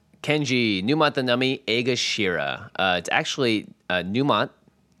friend, Kenji, Numot the Nummy, Ega Shira. It's actually Numot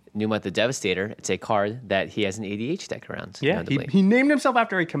the Devastator. It's a card that he has an ADH deck around. Yeah, he named himself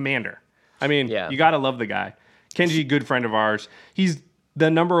after a commander. I mean, you got to love the guy. Kenji, good friend of ours. He's the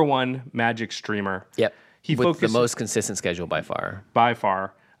number one Magic streamer. Yep. With the most consistent schedule by far. By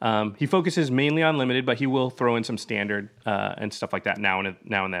far. He focuses mainly on limited, but he will throw in some standard and stuff like that now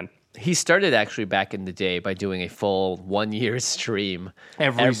and then. He started actually back in the day by doing a full 1 year stream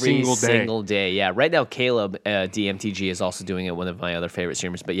every single day. Yeah, right now Caleb DMTG is also doing it. One of my other favorite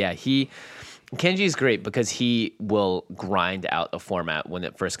streamers. But yeah, Kenji is great because he will grind out a format when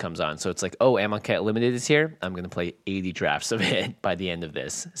it first comes on. So it's like, oh, Amonkhet Limited is here. I'm going to play 80 drafts of it by the end of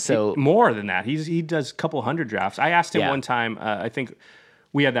this. So more than that. He does a couple hundred drafts. I asked him one time, I think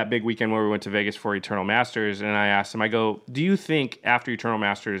we had that big weekend where we went to Vegas for Eternal Masters, and I asked him, I go, do you think after Eternal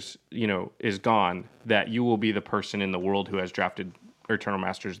Masters, is gone, that you will be the person in the world who has drafted Eternal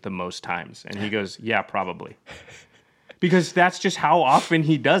Masters the most times? And he goes, yeah, probably. Because that's just how often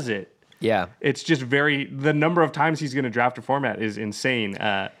he does it. Yeah. It's just the number of times he's going to draft a format is insane.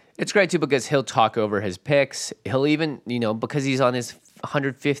 It's great, too, because he'll talk over his picks. He'll even, because he's on his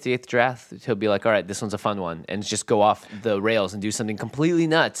 150th draft, he'll be like, all right, this one's a fun one, and just go off the rails and do something completely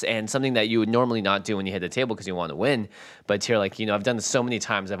nuts and something that you would normally not do when you hit the table because you want to win. But you're like, I've done this so many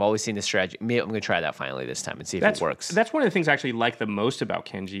times. I've always seen this strategy. Maybe I'm going to try that finally this time and see if it works. That's one of the things I actually like the most about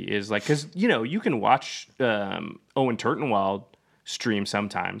Kenji is like, because, you can watch Owen Turtenwald stream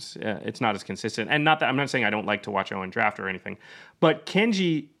sometimes. It's not as consistent. And I'm not saying I don't like to watch Owen draft or anything, but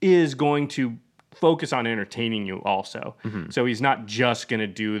Kenji is going to focus on entertaining you also. Mm-hmm. So he's not just going to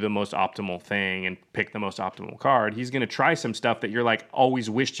do the most optimal thing and pick the most optimal card. He's going to try some stuff that you're like always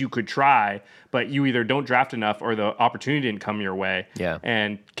wished you could try, but you either don't draft enough or the opportunity didn't come your way. Yeah.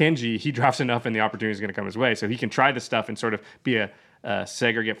 And Kenji, he drafts enough and the opportunity is going to come his way. So he can try the stuff and sort of be a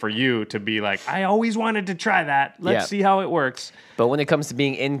segregate for you to be like, I always wanted to try that. Let's see how it works. But when it comes to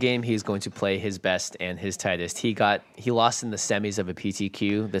being in game, he's going to play his best and his tightest. He lost in the semis of a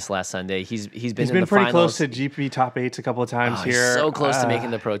PTQ this last Sunday. He's been in the pretty finals. Close to GP top 8s a couple of times here. He's so close to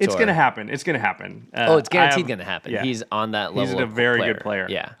making the Pro Tour. It's gonna happen. It's guaranteed gonna happen. Yeah. He's on that level. He's a very good player.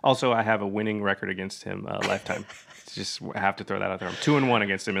 Yeah. Also, I have a winning record against him lifetime. Just have to throw that out there. I'm 2-1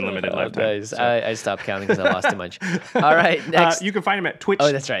 against him in limited lifetime. Nice. So. I stopped counting because I lost too much. All right, next. You can find him at Twitch.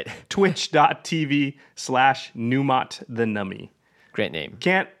 Oh, that's right. Twitch.tv/Numot the Nummy. Great name.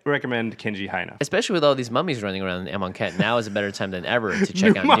 Can't recommend Kenji high enough. Especially with all these mummies running around in Amonkhet. Now is a better time than ever to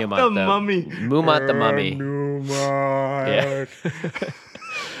check out Newmont Newmont the Mummy. Newmont the Mummy. Newmont. Yeah.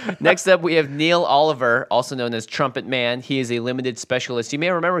 Next up, we have Neil Oliver, also known as Trumpet Man. He is a limited specialist. You may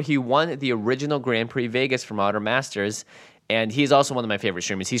remember he won the original Grand Prix Vegas for Modern Masters, and he's also one of my favorite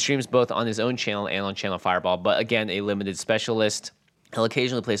streamers. He streams both on his own channel and on Channel Fireball, but again, a limited specialist. He'll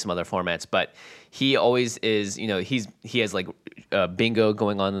occasionally play some other formats, but he always is, he has like bingo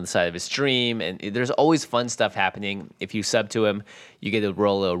going on the side of his stream, and there's always fun stuff happening. If you sub to him, you get to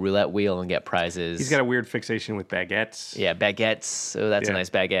roll a roulette wheel and get prizes. He's got a weird fixation with baguettes. Yeah, baguettes. Oh, that's a nice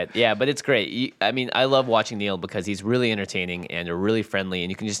baguette. Yeah, but it's great. I love watching Neil because he's really entertaining and really friendly,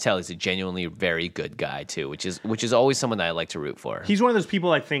 and you can just tell he's a genuinely very good guy too, which is always someone that I like to root for. He's one of those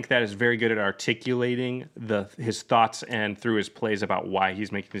people I think that is very good at articulating his thoughts and through his plays about why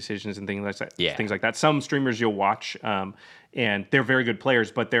he's making decisions and things like that. Yeah. Things like that. Some streamers you'll watch, and they're very good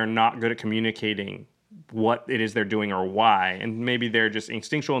players, but they're not good at communicating what it is they're doing or why. And maybe they're just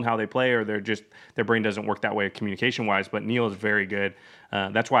instinctual in how they play, or their brain doesn't work that way communication wise. But Neil is very good.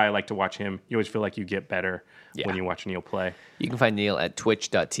 That's why I like to watch him. You always feel like you get better when you watch Neil play. You can find Neil at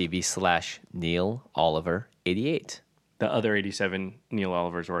twitch.tv/NeilOliver88. The other 87 Neil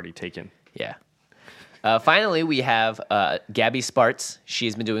Olivers already taken. Yeah. Finally, we have Gabby Spartz.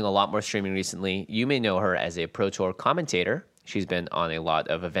 She's been doing a lot more streaming recently. You may know her as a Pro Tour commentator. She's been on a lot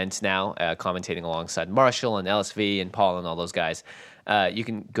of events now, commentating alongside Marshall and LSV and Paul and all those guys. You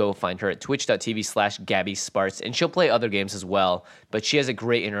can go find her at twitch.tv/Gabby Spartz, and she'll play other games as well, but she has a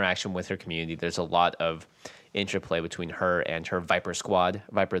great interaction with her community. There's a lot of interplay between her and her Viper squad,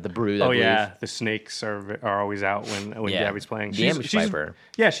 Viper the Brood. I believe. The snakes are always out when Gabby's playing. The Ambush Viper.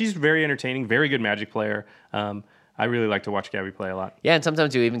 Yeah, she's very entertaining, very good Magic player. I really like to watch Gabby play a lot. Yeah, and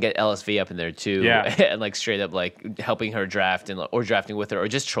sometimes you even get LSV up in there too, Yeah. and like straight up like helping her draft or drafting with her, or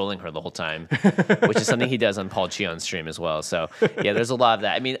just trolling her the whole time, which is something he does on Paul Cheon's stream as well. So yeah, there's a lot of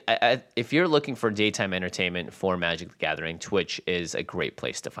that. I mean, if you're looking for daytime entertainment for Magic the Gathering, Twitch is a great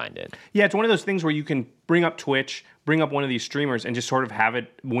place to find it. Yeah, it's one of those things where you can bring up Twitch, bring up one of these streamers, and just sort of have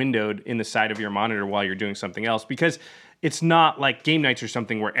it windowed in the side of your monitor while you're doing something else, because it's not like game nights or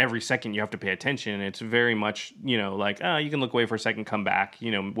something where every second you have to pay attention. It's very much, like, you can look away for a second, come back.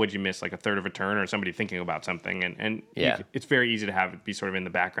 What'd you miss, like a third of a turn or somebody thinking about something? And it's very easy to have it be sort of in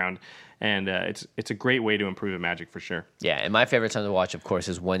the background. And it's a great way to improve at Magic for sure. Yeah, and my favorite time to watch, of course,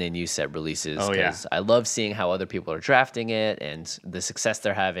 is when a new set releases. Oh, yeah. I love seeing how other people are drafting it and the success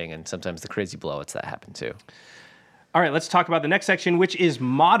they're having, and sometimes the crazy blowouts that happen too. All right, let's talk about the next section, which is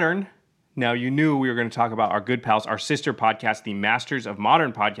Modern. Now, you knew we were going to talk about our good pals, our sister podcast, the Masters of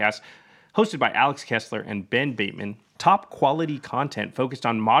Modern podcast, hosted by Alex Kessler and Ben Bateman. Top quality content focused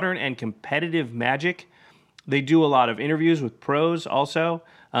on modern and competitive Magic. They do a lot of interviews with pros also.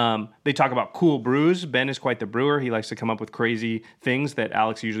 They talk about cool brews. Ben is quite the brewer. He likes to come up with crazy things that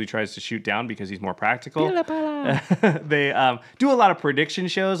Alex usually tries to shoot down because he's more practical. They do a lot of prediction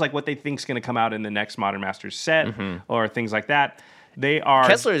shows, like what they think is going to come out in the next Modern Masters set or things like that.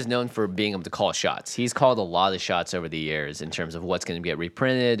 Kessler is known for being able to call shots. He's called a lot of shots over the years in terms of what's going to get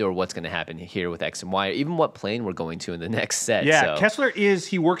reprinted or what's going to happen here with X and Y, or even what plane we're going to in the next set. Yeah, so. Kessler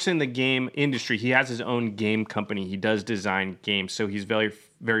he works in the game industry. He has his own game company. He does design games, so he's very,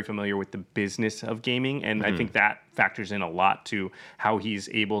 very familiar with the business of gaming, and I think that factors in a lot to how he's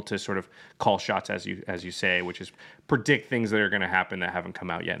able to sort of call shots, as you say, which is predict things that are going to happen that haven't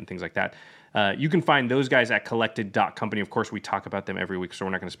come out yet and things like that. You can find those guys at collected.company. Of course, we talk about them every week, so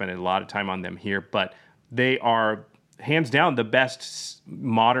we're not going to spend a lot of time on them here, but they are hands down the best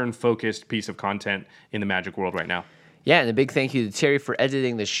modern-focused piece of content in the Magic world right now. Yeah, and a big thank you to Terry for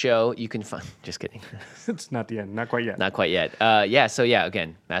editing the show. You can find... Just kidding. It's not the end. Not quite yet. Not quite yet.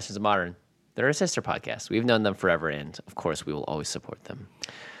 Again, Masters of Modern. They're a sister podcast. We've known them forever, and of course, we will always support them.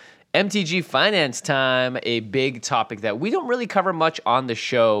 MTG Finance time, a big topic that we don't really cover much on the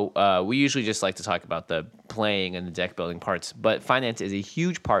show. We usually just like to talk about the playing and the deck building parts, but finance is a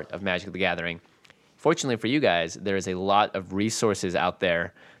huge part of Magic the Gathering. Fortunately for you guys, there is a lot of resources out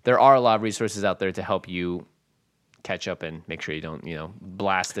there. There are a lot of resources out there to help you catch up and make sure you don't,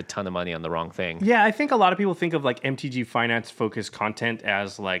 blast a ton of money on the wrong thing. Yeah, I think a lot of people think of like MTG Finance focused content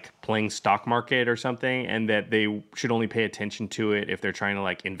as like playing stock market or something, and that they should only pay attention to it if they're trying to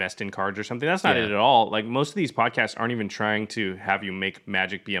like invest in cards or something. That's not it at all. Like most of these podcasts aren't even trying to have you make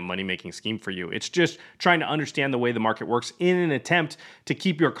Magic be a money-making scheme for you. It's just trying to understand the way the market works in an attempt to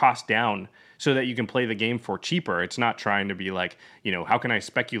keep your costs down so that you can play the game for cheaper. It's not trying to be like, how can I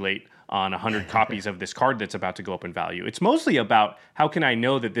speculate on 100 copies of this card that's about to go up in value. It's mostly about how can I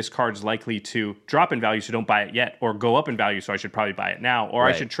know that this card's likely to drop in value, so don't buy it yet, or go up in value, so I should probably buy it now, or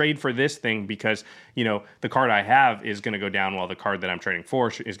I should trade for this thing because, the card I have is going to go down while the card that I'm trading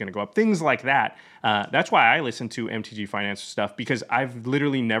for is going to go up. Things like that. That's why I listen to MTG Finance stuff, because I've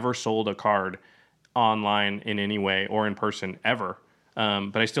literally never sold a card online in any way or in person ever.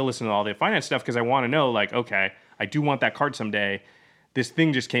 But I still listen to all the finance stuff because I want to know, like, okay, I do want that card someday. This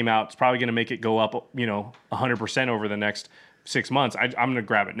thing just came out. It's probably going to make it go up, 100% over the next 6 months. I'm going to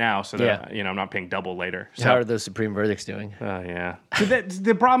grab it now so that, I'm not paying double later. So, how are those Supreme Verdicts doing? Yeah. So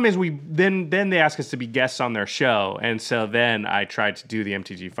the problem is then they ask us to be guests on their show. And so then I tried to do the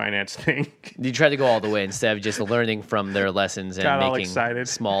MTG Finance thing. You tried to go all the way instead of just learning from their lessons and making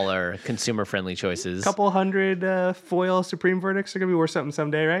smaller, consumer-friendly choices. A couple hundred foil Supreme Verdicts are going to be worth something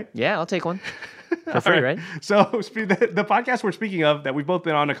someday, right? Yeah, I'll take one. For free, right? So the podcast we're speaking of that we've both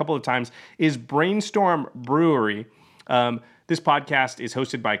been on a couple of times is Brainstorm Brewery. This podcast is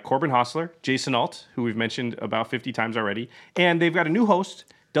hosted by Corbin Hostler, Jason Alt, who we've mentioned about 50 times already, and they've got a new host,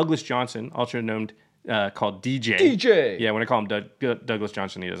 Douglas Johnson, also known called DJ. DJ! Yeah, when I call him Douglas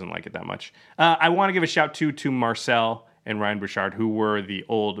Johnson, he doesn't like it that much. I want to give a shout to Marcel and Ryan Bouchard, who were the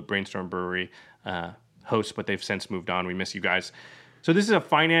old Brainstorm Brewery hosts, but they've since moved on. We miss you guys. So this is a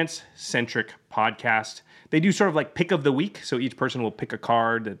finance-centric podcast. They do sort of like pick of the week. So each person will pick a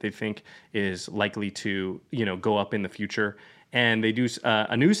card that they think is likely to, go up in the future. And they do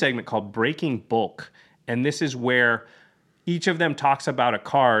a new segment called Breaking Bulk. And this is where each of them talks about a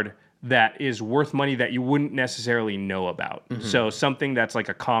card that is worth money that you wouldn't necessarily know about. Mm-hmm. So something that's like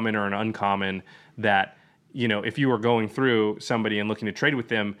a common or an uncommon that, if you were going through somebody and looking to trade with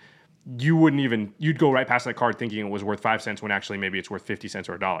them, you'd go right past that card thinking it was worth 5 cents when actually maybe it's worth 50 cents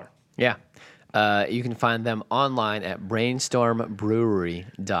or $1. Yeah. You can find them online at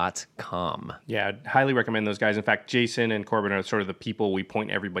brainstormbrewery.com. Yeah, I'd highly recommend those guys. In fact, Jason and Corbin are sort of the people we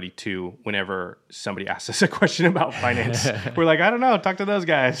point everybody to whenever somebody asks us a question about finance. We're like, I don't know, talk to those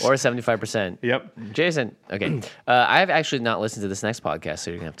guys. Or 75%. Yep. Jason, okay. I've actually not listened to this next podcast,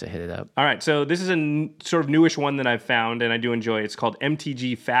 so you're going to have to hit it up. All right, so this is a sort of newish one that I've found, and I do enjoy. It's called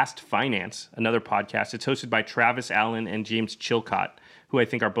MTG Fast Finance, another podcast. It's hosted by Travis Allen and James Chilcott, who I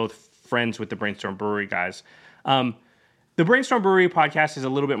think are both friends with the Brainstorm Brewery guys. The Brainstorm Brewery podcast is a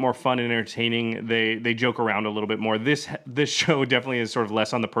little bit more fun and entertaining. They joke around a little bit more. This show definitely is sort of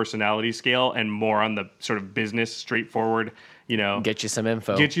less on the personality scale and more on the sort of business, straightforward, Get you some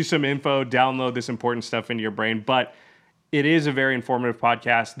info. Download this important stuff into your brain. But it is a very informative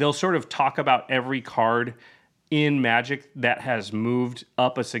podcast. They'll sort of talk about every card in Magic that has moved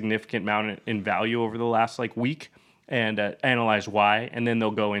up a significant amount in value over the last week. And analyze why, and then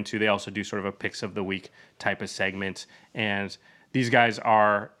they also do sort of a picks of the week type of segment. And these guys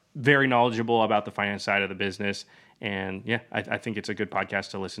are very knowledgeable about the finance side of the business. And yeah, I think it's a good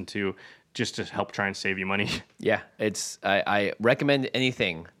podcast to listen to just to help try and save you money. Yeah, I recommend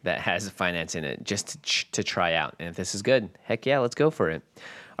anything that has finance in it just to try out. And if this is good, heck yeah, let's go for it.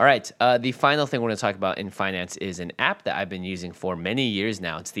 All right, the final thing we're going to talk about in finance is an app that I've been using for many years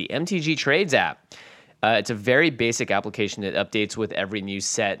now. It's the MTG Trades app. It's a very basic application that updates with every new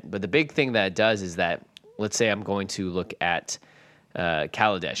set. But the big thing that it does is that, let's say I'm going to look at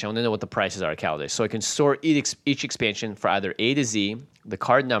Kaladesh. I want to know what the prices are at Kaladesh. So I can sort each expansion for either A to Z, the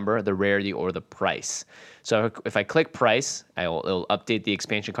card number, the rarity, or the price. So if I click price, it'll update the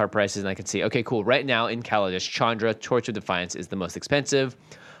expansion card prices, and I can see, okay, cool. Right now in Kaladesh, Chandra, Torch of Defiance is the most expensive,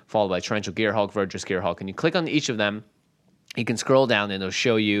 followed by Torrential Gearhulk, Verdurous Gearhulk. And you click on each of them, you can scroll down, and it'll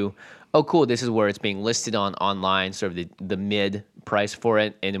show you, oh, cool, this is where it's being listed online, sort of the mid price for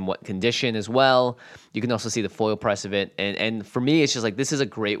it, and in what condition as well. You can also see the foil price of it. And for me, it's just this is a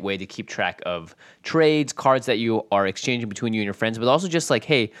great way to keep track of trades, cards that you are exchanging between you and your friends, but also just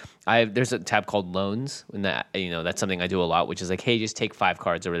hey, there's a tab called loans, and that's something I do a lot, which is hey, just take 5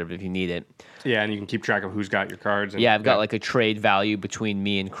 cards or whatever if you need it. Yeah, and you can keep track of who's got your cards. And, I've got a trade value between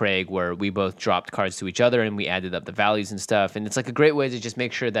me and Craig where we both dropped cards to each other and we added up the values and stuff. And it's a great way to just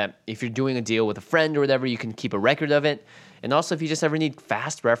make sure that if you're doing a deal with a friend or whatever, you can keep a record of it. And also, if you just ever need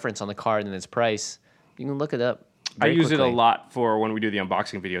fast reference on the card and its price, you can look it up. I use it a lot for when we do the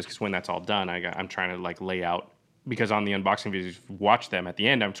unboxing videos, because when that's all done, I'm trying to lay out, because on the unboxing videos, if you watch them at the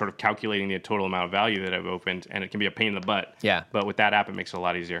end, I'm sort of calculating the total amount of value that I've opened, and it can be a pain in the butt. Yeah. But with that app, it makes it a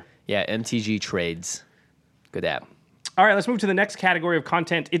lot easier. Yeah, MTG Trades. Good app. All right, let's move to the next category of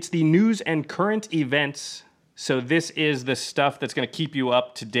content. It's the news and current events. So this is the stuff that's going to keep you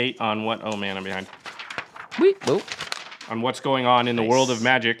up to date on what... Oh, man, I'm behind. Whoa. On what's going on in the world of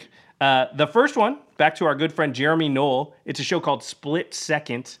Magic. The first one, back to our good friend Jeremy Knoll. It's a show called Split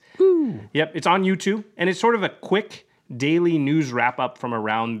Second. Yep, it's on YouTube, and it's sort of a quick daily news wrap up from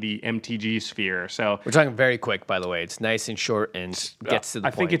around the MTG sphere. So We're talking very quick, by the way. It's nice and short and gets to the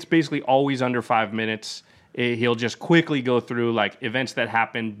I point. think it's basically always under 5 minutes. He'll just quickly go through like events that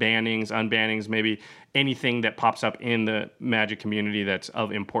happen, bannings, unbannings, maybe anything that pops up in the Magic community that's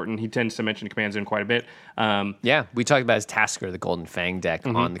of importance. He tends to mention Command Zone quite a bit. Yeah, we talked about his Tasker, the Golden Fang deck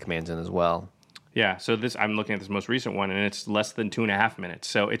on the Command Zone as well. Yeah, so I'm looking at this most recent one, and it's less than 2.5 minutes.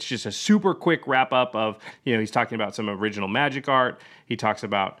 So it's just a super quick wrap up of, he's talking about some original Magic art. He talks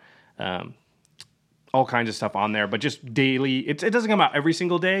about all kinds of stuff on there, but just daily. It doesn't come out every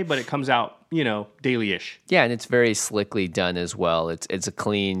single day, but it comes out, daily-ish. Yeah, and it's very slickly done as well. It's a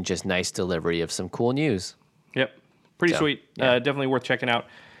clean, just nice delivery of some cool news. Yep, pretty sweet. yeah. Definitely worth checking out.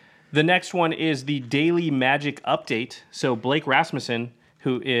 The next one is the Daily Magic Update. So Blake Rasmussen,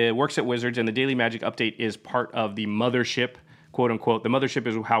 who works at Wizards, and the Daily Magic Update is part of the mothership, quote unquote. The mothership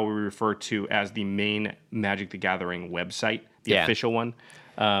is how we refer to as the main Magic the Gathering website, the official one.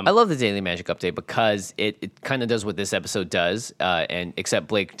 I love the Daily Magic Update because it kind of does what this episode does, and except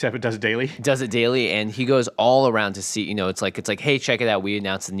Blake Except it does daily. does it daily, and he goes all around to see. It's like, hey, check it out. We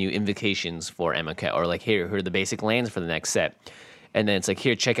announced the new invocations for MK, or like, here are the basic lands for the next set. And then it's like,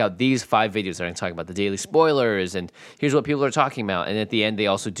 here, check out these 5 videos that are going to talk about the daily spoilers, and here's what people are talking about. And at the end, they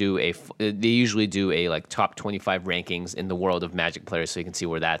also do they usually do a like top 25 rankings in the world of Magic players, so you can see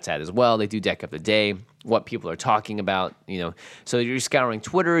where that's at as well. They do deck of the day, what people are talking about, So you're scouring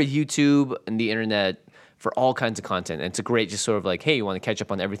Twitter, YouTube, and the internet for all kinds of content. And it's a great, just sort of like, hey, you want to catch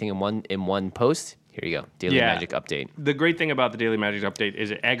up on everything in one post? Here you go, Daily Magic Update. The great thing about the Daily Magic Update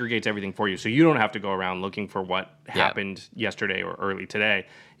is it aggregates everything for you, so you don't have to go around looking for what happened yesterday or early today.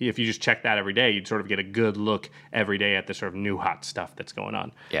 If you just check that every day, you'd sort of get a good look every day at the sort of new hot stuff that's going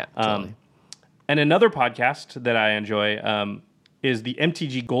on. Yeah, totally. And another podcast that I enjoy is the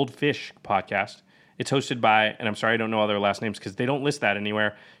MTG Goldfish podcast. It's hosted by, and I'm sorry I don't know all their last names because they don't list that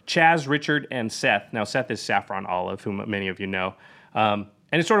anywhere, Chaz, Richard, and Seth. Now, Seth is Saffron Olive, whom many of you know.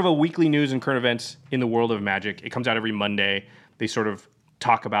 And it's sort of a weekly news and current events in the world of Magic. It comes out every Monday. They sort of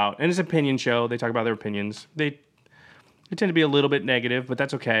talk about, and it's an opinion show. They talk about their opinions. They tend to be a little bit negative, but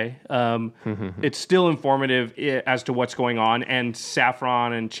that's okay. It's still informative as to what's going on. And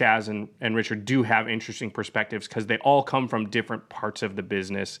Saffron and Chaz and Richard do have interesting perspectives because they all come from different parts of the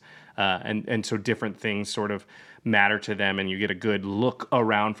business. And so different things sort of matter to them, and you get a good look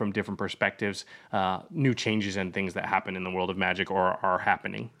around from different perspectives, new changes and things that happen in the world of Magic or are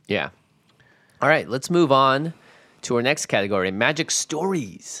happening. Yeah. All right, let's move on to our next category, Magic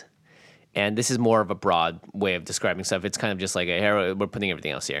Stories. And this is more of a broad way of describing stuff. It's kind of just like, hey, we're putting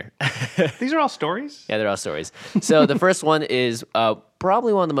everything else here. These are all stories? Yeah, they're all stories. So the first one is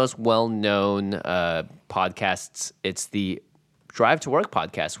probably one of the most well-known podcasts. It's the Drive to Work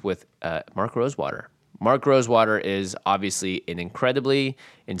podcast with Mark Rosewater. Mark Rosewater is obviously an incredibly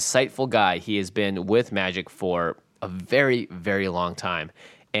insightful guy. He has been with Magic for a very, very long time.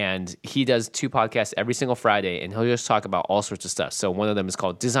 And he does 2 podcasts every single Friday, and he'll just talk about all sorts of stuff. So one of them is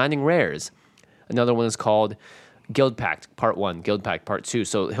called Designing Rares. Another one is called Guild Pact Part 1, Guild Pact Part 2.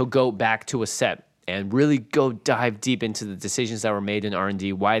 So he'll go back to a set and really go dive deep into the decisions that were made in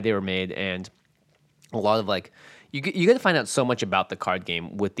R&D, why they were made, and a lot of like, you get to find out so much about the card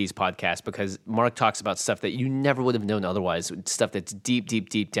game with these podcasts because Mark talks about stuff that you never would have known otherwise, stuff that's deep, deep,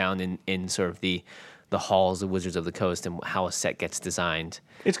 deep down in sort of the halls of Wizards of the Coast and how a set gets designed.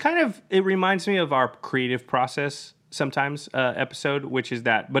 It reminds me of our creative process sometimes episode, which is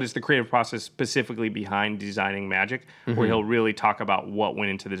that, but it's the creative process specifically behind designing Magic, where he'll really talk about what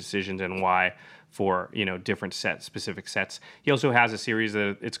went into the decisions and why for, different specific sets. He also has a series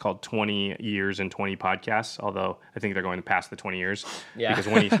that it's called 20 Years and 20 Podcasts, although I think they're going past the 20 years. Yeah.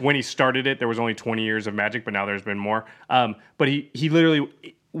 Because when he started it, there was only 20 years of Magic, but now there's been more. But he literally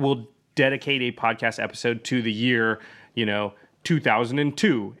will dedicate a podcast episode to the year,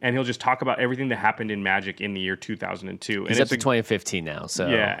 2002, and he'll just talk about everything that happened in Magic in the year 2002. He's up to 2015 now, so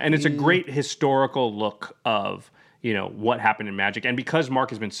yeah, and it's a great historical look of what happened in Magic, and because Mark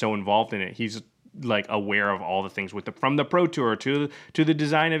has been so involved in it, he's like aware of all the things from the Pro Tour to the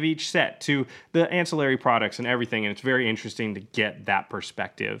design of each set to the ancillary products and everything, and it's very interesting to get that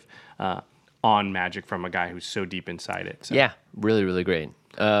perspective on Magic from a guy who's so deep inside it. So. Yeah, really, really great.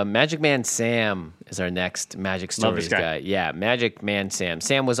 Magic Man Sam is our next Magic Stories guy. Yeah, Magic Man Sam.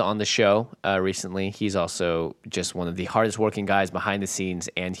 Sam was on the show recently. He's also just one of the hardest working guys behind the scenes,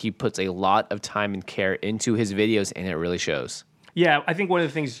 and he puts a lot of time and care into his videos, and it really shows. Yeah, I think one of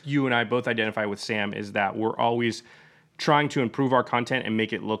the things you and I both identify with Sam is that we're always trying to improve our content and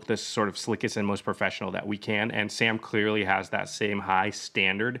make it look the sort of slickest and most professional that we can. And Sam clearly has that same high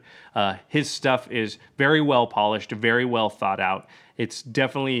standard. His stuff is very well polished, very well thought out. It's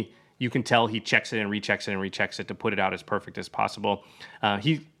definitely, you can tell he checks it and rechecks it and rechecks it to put it out as perfect as possible.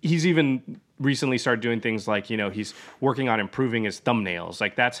 He's even recently started doing things like, he's working on improving his thumbnails.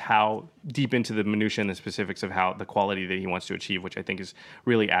 Like, that's how deep into the minutia and the specifics of how the quality that he wants to achieve, which I think is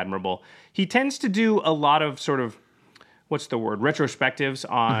really admirable. He tends to do a lot of sort of, retrospectives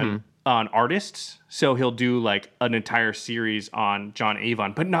on artists. So he'll do like an entire series on John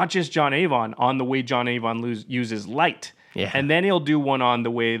Avon, but not just John Avon, on the way John Avon uses light. Yeah. And then he'll do one on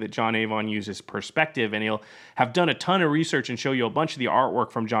the way that John Avon uses perspective, and he'll have done a ton of research and show you a bunch of the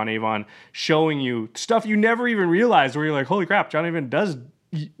artwork from John Avon, showing you stuff you never even realized, where you're like, holy crap, John Avon does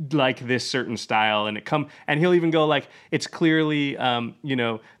like this certain style, and he'll even go like, it's clearly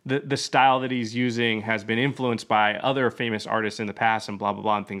the style that he's using has been influenced by other famous artists in the past, and blah blah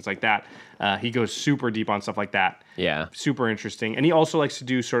blah, and things like that. He goes super deep on stuff like that. Yeah, super interesting. And he also likes to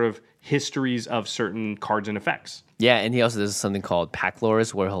do sort of histories of certain cards and effects. Yeah, and he also does something called pack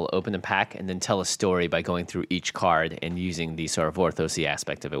lores, where he'll open a pack and then tell a story by going through each card and using the sort of orthosy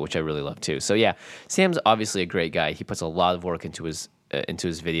aspect of it, which I really love too. So yeah, Sam's obviously a great guy. He puts a lot of work into his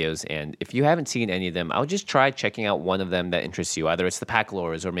videos, and if you haven't seen any of them, I'll just try checking out one of them that interests you. Either it's the pack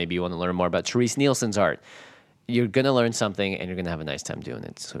lores, or maybe you want to learn more about Therese Nielsen's art. You're going to learn something, and you're going to have a nice time doing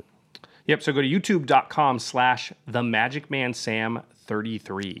it. So. Yep, so go to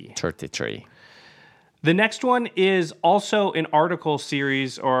youtube.com/themagicmansam33. 33. The next one is also an article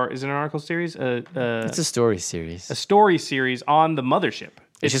series, or is it an article series? It's a story series. A story series on the Mothership.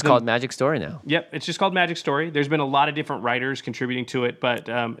 It's just called Magic Story now. Yep, it's just called Magic Story. There's been a lot of different writers contributing to it, but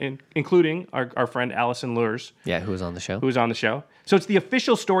including our friend Allison Lures. Yeah, who was on the show. So it's the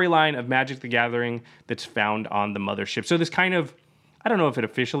official storyline of Magic the Gathering that's found on the Mothership. So this kind of, I don't know if it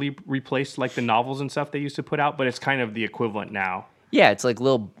officially replaced like the novels and stuff they used to put out, but it's kind of the equivalent now. Yeah, it's like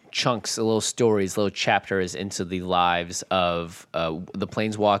little chunks, little stories, little chapters into the lives of the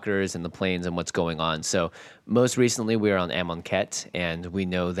planeswalkers and the planes and what's going on. So most recently we were on Amonkhet, and we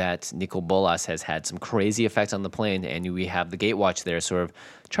know that Nicol Bolas has had some crazy effects on the plane, and we have the Gatewatch there sort of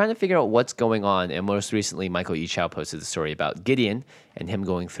trying to figure out what's going on. And most recently, Michael Echow posted the story about Gideon and him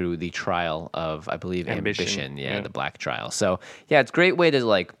going through the trial of, I believe, Ambition. Yeah, the Black Trial. So yeah, it's a great way to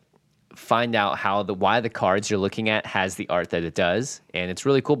like find out why the cards you're looking at has the art that it does. And it's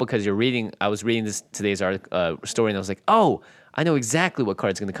really cool because I was reading today's story, and I was like, oh, I know exactly what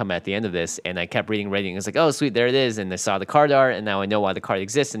card's going to come at the end of this. And I kept reading, and it's like, oh, sweet, there it is. And I saw the card art, and now I know why the card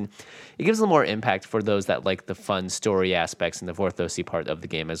exists. And it gives a little more impact for those that like the fun story aspects and the Vorthosy part of the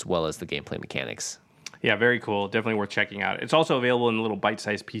game, as well as the gameplay mechanics. Yeah, very cool. Definitely worth checking out. It's also available in little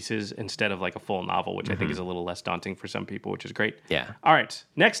bite-sized pieces instead of like a full novel, which I think is a little less daunting for some people, which is great. Yeah. All right.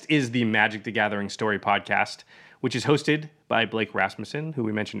 Next is the Magic the Gathering Story Podcast, which is hosted by Blake Rasmussen, who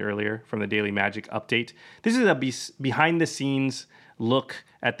we mentioned earlier from the Daily Magic Update. This is a behind-the-scenes look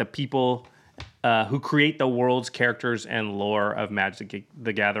at the people who create the worlds, characters, and lore of Magic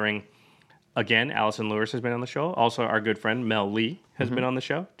the Gathering. Again, Allison Lewis has been on the show. Also, our good friend Mel Lee has been on the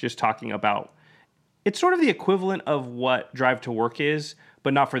show, just talking about... It's sort of the equivalent of what Drive to Work is,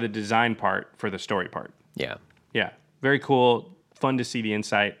 but not for the design part, for the story part. Yeah. Yeah. Very cool. Fun to see the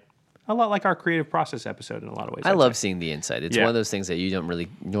insight. A lot like our creative process episode in a lot of ways. I love seeing the insight. It's one of those things that you don't really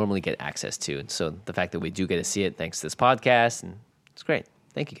normally get access to. And so the fact that we do get to see it thanks to this podcast, and it's great.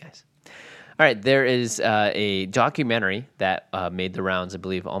 Thank you, guys. All right. There is a documentary that made the rounds, I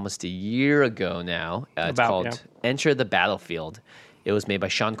believe, almost a year ago now. It's called Enter the Battlefield. It was made by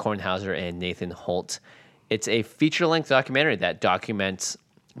Sean Kornhauser and Nathan Holt. It's a feature-length documentary that documents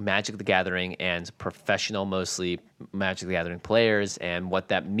Magic the Gathering and professional, mostly Magic the Gathering players, and what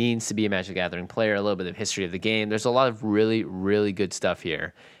that means to be a Magic the Gathering player, a little bit of history of the game. There's a lot of really, really good stuff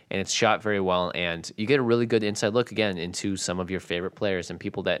here, and it's shot very well, and you get a really good inside look, again, into some of your favorite players and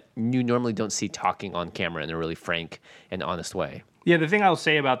people that you normally don't see talking on camera in a really frank and honest way. Yeah, the thing I'll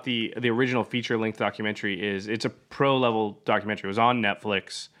say about the original feature-length documentary is it's a pro-level documentary. It was on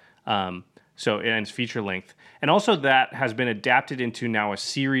Netflix, and it's feature-length. And also that has been adapted into now a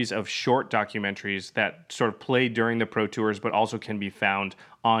series of short documentaries that sort of play during the Pro Tours, but also can be found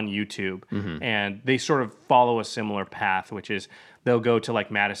on YouTube. And they sort of follow a similar path, which is they'll go to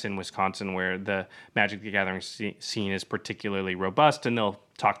like Madison, Wisconsin, where the Magic the Gathering scene is particularly robust, and they'll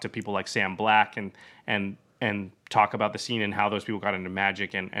talk to people like Sam Black and talk about the scene and how those people got into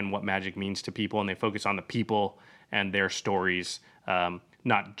Magic and what Magic means to people, and they focus on the people and their stories,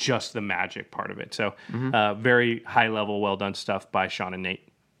 not just the Magic part of it. So very high-level, well-done stuff by Sean and Nate.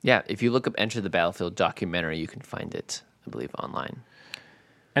 Yeah, if you look up Enter the Battlefield documentary, you can find it I believe, online.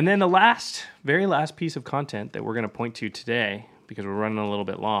 And then the very last piece of content that we're going to point to today, because we're running a little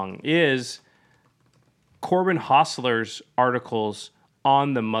bit long, is Corbin Hostler's articles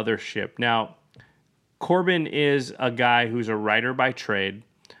on the mothership. Now, Corbin is a guy who's a writer by trade,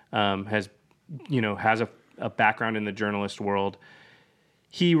 has a background in the journalist world.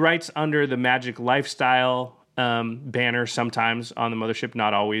 He writes under the Magic Lifestyle banner sometimes on the mothership,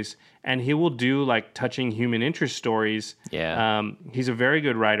 not always. And he will do like touching human interest stories. Yeah. He's a very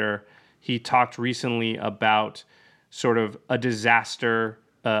good writer. He talked recently about sort of a disaster,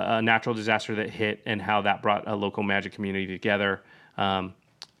 a natural disaster that hit and how that brought a local Magic community together.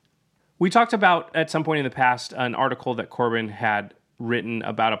 We talked about, at some point in the past, an article that Corbin had written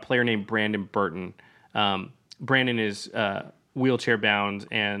about a player named Brandon Burton. Brandon is wheelchair bound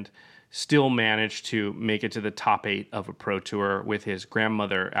and still managed to make it to the top 8 of a pro tour with his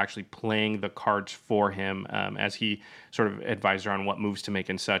grandmother actually playing the cards for him as he sort of advised her on what moves to make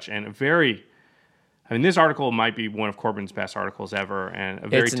and such. And this article might be one of Corbin's best articles ever, and a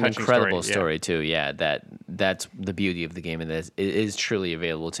very touching story. It's an incredible story too. Yeah, that's the beauty of the game, and it is truly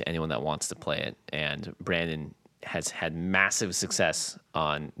available to anyone that wants to play it. And Brandon has had massive success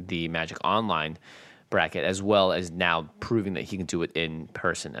on the Magic Online bracket, as well as now proving that he can do it in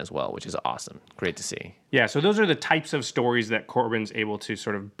person as well, which is awesome. Great to see. Yeah, so those are the types of stories that Corbin's able to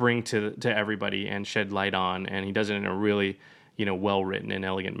sort of bring to everybody and shed light on, and he does it in a really well-written and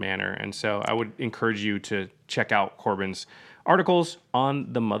elegant manner. And so I would encourage you to check out Corbin's articles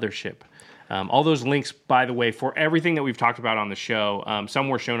on the mothership. All those links, by the way, for everything that we've talked about on the show, some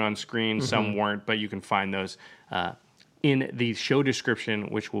were shown on screen, some weren't, but you can find those in the show description,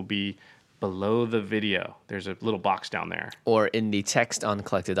 which will be below the video. There's a little box down there. Or in the text on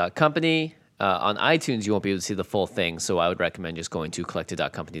collective.company. On iTunes, you won't be able to see the full thing, so I would recommend just going to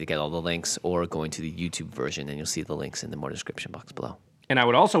collective.company to get all the links, or going to the YouTube version, and you'll see the links in the more description box below. And I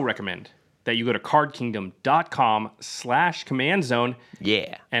would also recommend that you go to cardkingdom.com/command zone.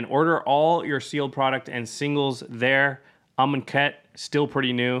 Yeah. And order all your sealed product and singles there. Amonkhet, still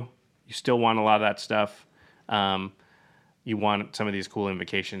pretty new. You still want a lot of that stuff. You want some of these cool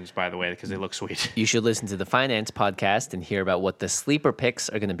invocations, by the way, because they look sweet. You should listen to the Finance podcast and hear about what the sleeper picks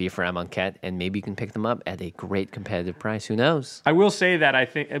are going to be for Amonkhet, and maybe you can pick them up at a great competitive price. Who knows? I will say that I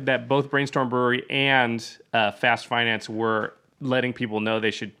think that both Brainstorm Brewery and Fast Finance were letting people know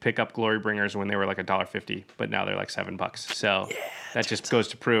they should pick up Glory Bringers when they were like $1.50, but now they're like $7. So that just goes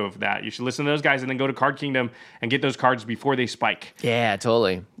to prove that you should listen to those guys and then go to Card Kingdom and get those cards before they spike. Yeah,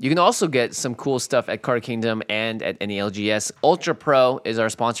 totally. You can also get some cool stuff at Card Kingdom and at any LGS. Ultra Pro is our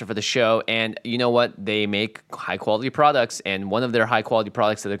sponsor for the show, and you know what? They make high quality products, and one of their high quality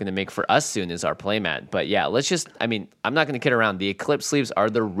products that they're going to make for us soon is our playmat. But yeah, I'm not going to kid around. The Eclipse sleeves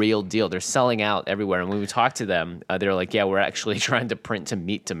are the real deal. They're selling out everywhere, and when we talk to them, they're like, yeah, we're actually trying to print to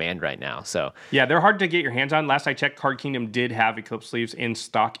meet demand right now. So yeah, they're hard to get your hands on. Last I checked, Card Kingdom did have Eclipse sleeves in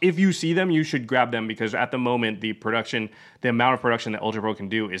stock. If you see them, you should grab them, because at the moment, the amount of production that Ultra Pro can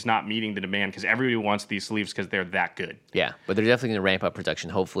do is not meeting the demand, because everybody wants these sleeves because they're that good. Yeah, but they're definitely going to ramp up production,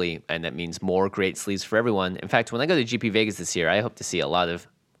 hopefully, and that means more great sleeves for everyone. In fact, when I go to GP Vegas this year, I hope to see a lot of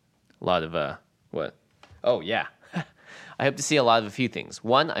what? Oh, yeah. I hope to see a lot of a few things.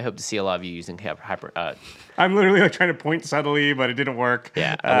 One, I hope to see a lot of you using hyper. I'm literally like trying to point subtly, but it didn't work.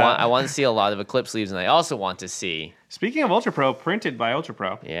 Yeah, I want to see a lot of Eclipse sleeves, and I also want to see. Speaking of Ultra Pro, printed by Ultra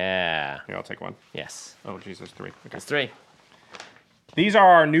Pro. Yeah. Here, I'll take one. Yes. Oh, geez, there's 3. Okay. There's 3. These are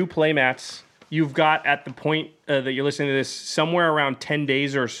our new playmats. You've got, at the point that you're listening to this, somewhere around 10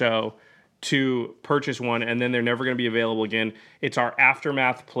 days or so to purchase one, and then they're never going to be available again. It's our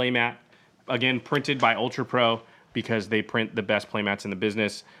Aftermath playmat, again, printed by Ultra Pro, because they print the best playmats in the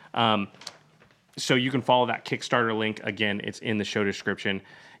business. So you can follow that Kickstarter link. Again, it's in the show description.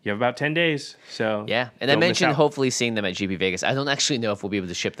 You have about 10 days. So yeah, and I mentioned hopefully seeing them at GP Vegas. I don't actually know if we'll be able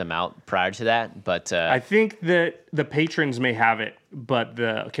to ship them out prior to that, but I think that the patrons may have it, but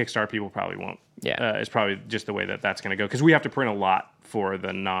the Kickstarter people probably won't. Yeah, it's probably just the way that that's going to go, because we have to print a lot for the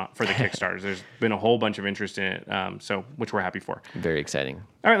Kickstarters. There's been a whole bunch of interest in it, so which we're happy for. Very exciting.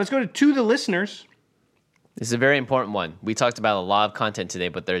 All right, let's go to the listeners. This is a very important one. We talked about a lot of content today,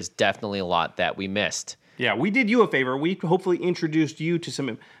 but there's definitely a lot that we missed. Yeah, we did you a favor. We hopefully introduced you to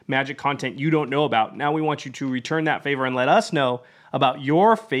some Magic content you don't know about. Now we want you to return that favor and let us know about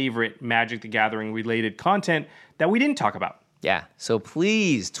your favorite Magic the Gathering related content that we didn't talk about. Yeah, so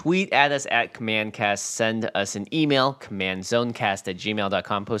please tweet at us at CommandCast. Send us an email,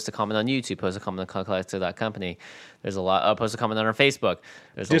 commandzonecast@gmail.com. Post a comment on YouTube. Post a comment on collector.company. There's a lot. Post a comment on our Facebook.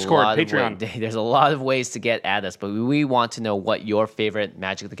 There's Discord, a lot Patreon. There's a lot of ways to get at us, but we want to know what your favorite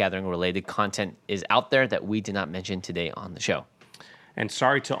Magic the Gathering related content is out there that we did not mention today on the show. And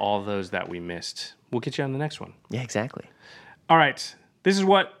sorry to all those that we missed. We'll get you on the next one. Yeah, exactly. All right. This is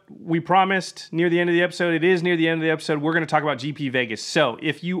what we promised near the end of the episode. It is near the end of the episode. We're going to talk about GP Vegas. So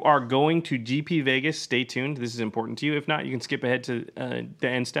if you are going to GP Vegas, stay tuned. This is important to you. If not, you can skip ahead to the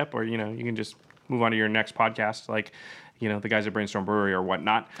end step, or you can just move on to your next podcast, like the guys at Brainstorm Brewery or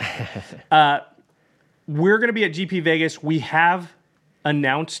whatnot. We're going to be at GP Vegas. We have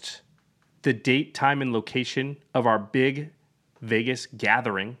announced the date, time, and location of our big Vegas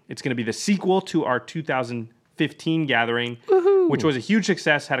gathering. It's going to be the sequel to our 2015 gathering, which was a huge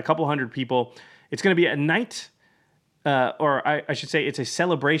success, had a couple hundred people. It's going to be a night, or I should say it's a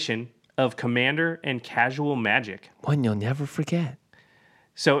celebration of Commander and Casual Magic. One you'll never forget.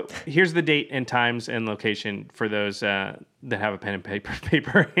 So here's the date and times and location for those that have a pen and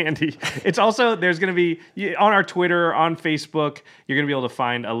paper handy. It's also, there's going to be, on our Twitter, on Facebook, you're going to be able to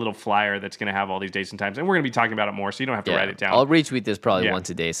find a little flyer that's going to have all these dates and times. And we're going to be talking about it more, so you don't have to write it down. I'll retweet this probably once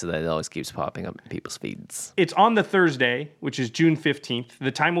a day so that it always keeps popping up in people's feeds. It's on the Thursday, which is June 15th.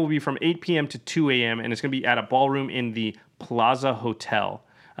 The time will be from 8 p.m. to 2 a.m., and it's going to be at a ballroom in the Plaza Hotel.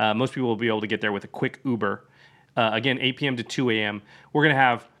 Most people will be able to get there with a quick Uber. Again, 8 p.m. to 2 a.m. We're going to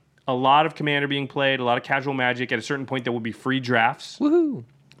have a lot of Commander being played, a lot of casual Magic. At a certain point, there will be free drafts. Woohoo!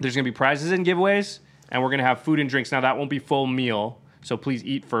 There's going to be prizes and giveaways, and we're going to have food and drinks. Now, that won't be full meal, so please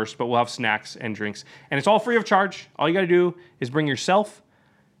eat first, but we'll have snacks and drinks. And it's all free of charge. All you got to do is bring yourself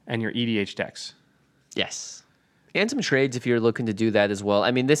and your EDH decks. Yes. And some trades if you're looking to do that as well.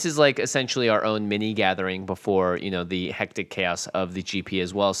 I mean, this is like essentially our own mini gathering before, the hectic chaos of the GP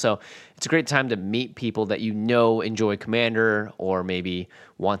as well. So it's a great time to meet people that enjoy Commander or maybe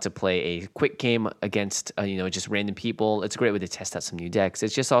want to play a quick game against, just random people. It's a great way to test out some new decks.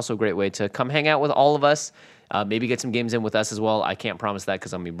 It's just also a great way to come hang out with all of us. Maybe get some games in with us as well. I can't promise that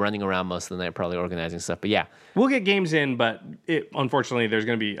because I'm going to be running around most of the night probably organizing stuff. But yeah. We'll get games in, but unfortunately, there's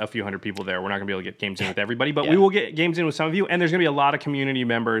going to be a few hundred people there. We're not going to be able to get games in with everybody, but we will get games in with some of you. And there's going to be a lot of community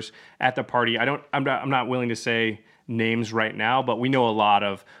members at the party. I'm not willing to say names right now, but we know a lot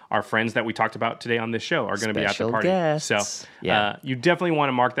of our friends that we talked about today on this show are going to be at the party. Guests. So you definitely want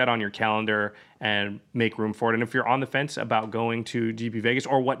to mark that on your calendar and make room for it. And if you're on the fence about going to GP Vegas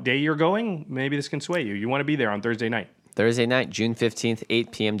or what day you're going, maybe this can sway you. You want to be there on Thursday night. Thursday night, June 15th,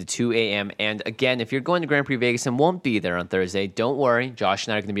 8 p.m. to 2 a.m. And again, if you're going to Grand Prix Vegas and won't be there on Thursday, don't worry. Josh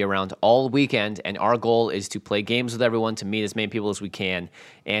and I are going to be around all weekend, and our goal is to play games with everyone, to meet as many people as we can,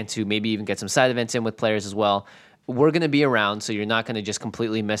 and to maybe even get some side events in with players as well. We're going to be around, so you're not going to just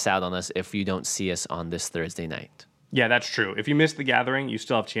completely miss out on us if you don't see us on this Thursday night. Yeah, that's true. If you miss the gathering, you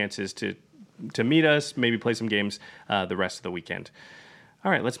still have chances to meet us, maybe play some games the rest of the weekend.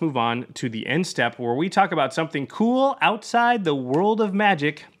 All right, let's move on to the end step where we talk about something cool outside the world of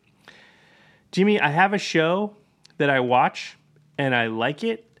Magic. Jimmy, I have a show that I watch, and I like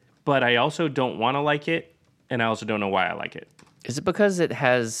it, but I also don't want to like it, and I also don't know why I like it. Is it because it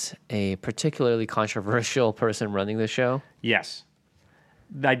has a particularly controversial person running the show? Yes.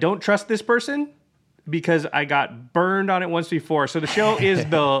 I don't trust this person because I got burned on it once before. So the show is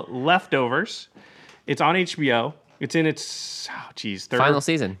The Leftovers. It's on HBO. It's in its, third. Final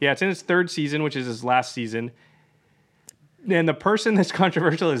season. Yeah, it's in its third season, which is its last season. And the person that's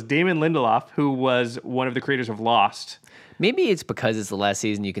controversial is Damon Lindelof, who was one of the creators of Lost. Maybe it's because it's the last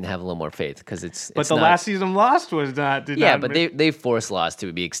season you can have a little more faith because But the last season of Lost was not. But they forced Lost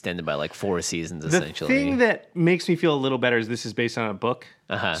to be extended by like 4 seasons essentially. The thing that makes me feel a little better is this is based on a book.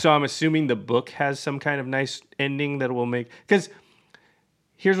 So I'm assuming the book has some kind of nice ending that will make. Because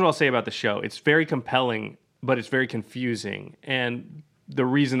here's what I'll say about the show: it's very compelling, but it's very confusing. And the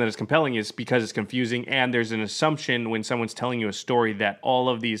reason that it's compelling is because it's confusing, and there's an assumption when someone's telling you a story that all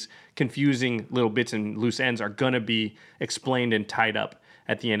of these confusing little bits and loose ends are going to be explained and tied up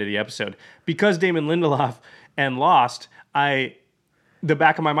at the end of the episode. Because Damon Lindelof and Lost, the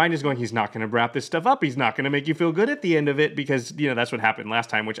back of my mind is going, he's not going to wrap this stuff up. He's not going to make you feel good at the end of it because, that's what happened last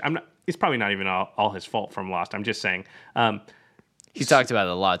time, which it's probably not even all his fault from Lost. I'm just saying. He's talked about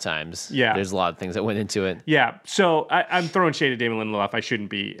it a lot of times. Yeah. There's a lot of things that went into it. Yeah. So I'm throwing shade at Damon Lindelof. I shouldn't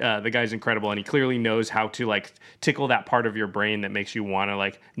be. The guy's incredible, and he clearly knows how to tickle that part of your brain that makes you want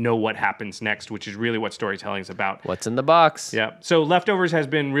to know what happens next, which is really what storytelling is about. What's in the box? Yeah. So Leftovers has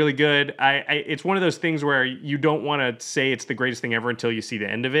been really good. It's one of those things where you don't want to say it's the greatest thing ever until you see the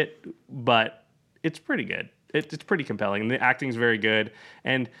end of it, but it's pretty good. it's pretty compelling. And the acting's very good.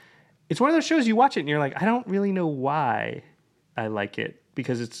 And it's one of those shows you watch it and you're like, I don't really know why I like it,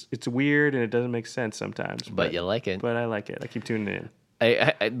 because it's weird and it doesn't make sense sometimes. But you like it. But I like it. I keep tuning in.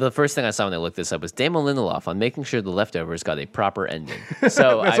 The first thing I saw when I looked this up was Damon Lindelof on making sure the leftovers got a proper ending.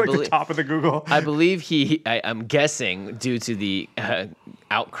 So That's the top of the Google. I believe I'm guessing due to the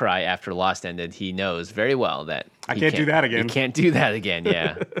outcry after Lost ended, he knows very well that I can't do that again. You can't do that again,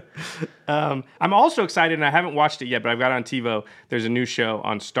 yeah. I'm also excited, and I haven't watched it yet, but I've got it on TiVo. There's a new show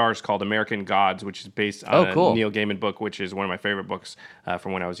on Starz called American Gods, which is based on a Neil Gaiman book, which is one of my favorite books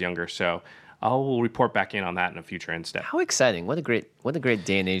from when I was younger. So I'll report back in on that in a future instep. How exciting. What a great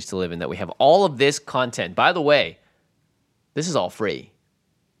day and age to live in that we have all of this content. By the way, this is all free.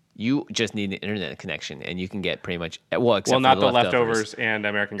 You just need an internet connection, and you can get pretty much except not for the leftovers and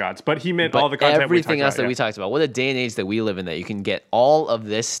American Gods, but he meant but all the content everything we else talked about, we talked about. What a day and age that we live in that you can get all of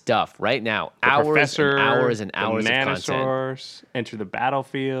this stuff right now. The hours Professor, and hours and hours the of content Enter the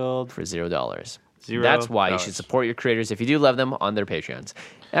Battlefield for $0. That's why you should support your creators if you do love them on their Patreons.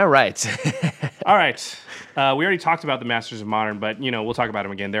 All right. All right. We already talked about the Masters of Modern, but we'll talk about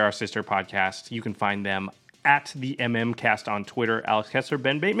them again. They're our sister podcast. You can find them at the MMCast on Twitter. Alex Kessler,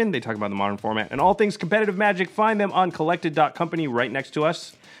 Ben Bateman. They talk about the modern format and all things competitive Magic. Find them on collected.company right next to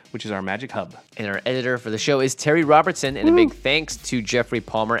us, which is our Magic Hub. And our editor for the show is Terry Robertson. And a big thanks to Jeffrey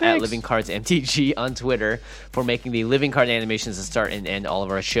Palmer at Living Cards MTG on Twitter for making the Living Card animations to start and end all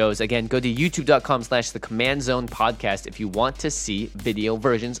of our shows. Again, go to youtube.com/the Command Zone podcast if you want to see video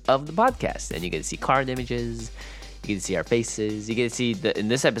versions of the podcast. And you get to see card images. You get to see our faces. You get to see, in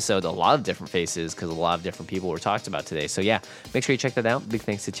this episode, a lot of different faces because a lot of different people were talked about today. So, yeah, make sure you check that out. Big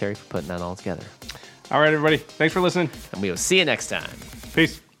thanks to Terry for putting that all together. All right, everybody. Thanks for listening. And we will see you next time.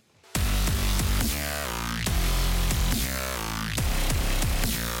 Peace.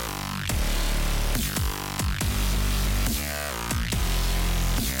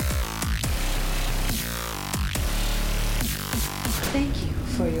 Thank you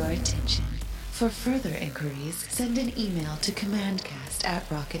for your attention. For further inquiries, send an email to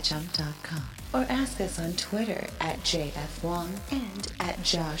commandcast@rocketjump.com or ask us on Twitter @JFWong and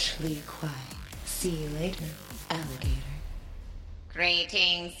 @JoshLeeQuai. See you later, alligator.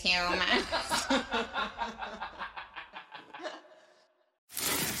 Greetings, humans.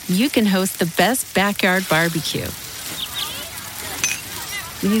 You can host the best backyard barbecue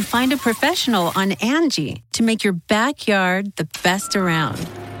when you find a professional on Angie to make your backyard the best around.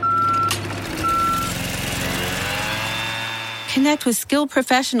 Connect with skilled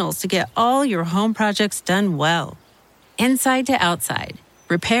professionals to get all your home projects done well. Inside to outside,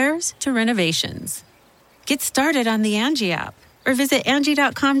 repairs to renovations. Get started on the Angie app or visit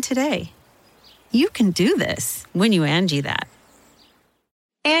Angie.com today. You can do this when you Angie that.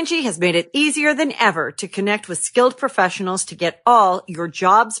 Angie has made it easier than ever to connect with skilled professionals to get all your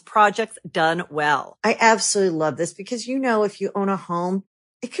jobs projects done well. I absolutely love this because, if you own a home,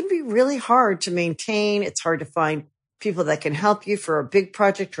 it can be really hard to maintain. It's hard to find people that can help you for a big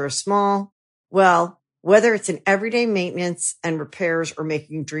project or a small. Well, whether it's in everyday maintenance and repairs or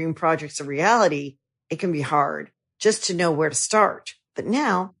making dream projects a reality, it can be hard just to know where to start. But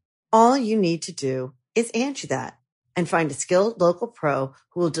now all you need to do is Angie that and find a skilled local pro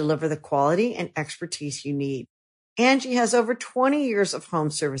who will deliver the quality and expertise you need. Angie has over 20 years of home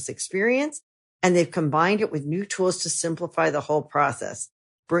service experience, and they've combined it with new tools to simplify the whole process.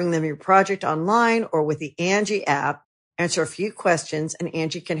 Bring them your project online or with the Angie app. Answer a few questions, and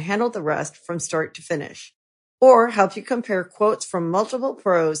Angie can handle the rest from start to finish. Or help you compare quotes from multiple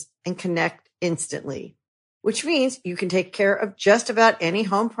pros and connect instantly, which means you can take care of just about any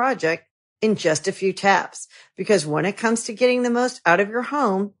home project in just a few taps. Because when it comes to getting the most out of your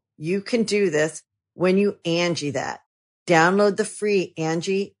home, you can do this when you Angie that. Download the free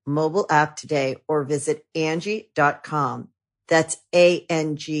Angie mobile app today or visit Angie.com. That's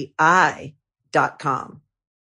ANGI.com.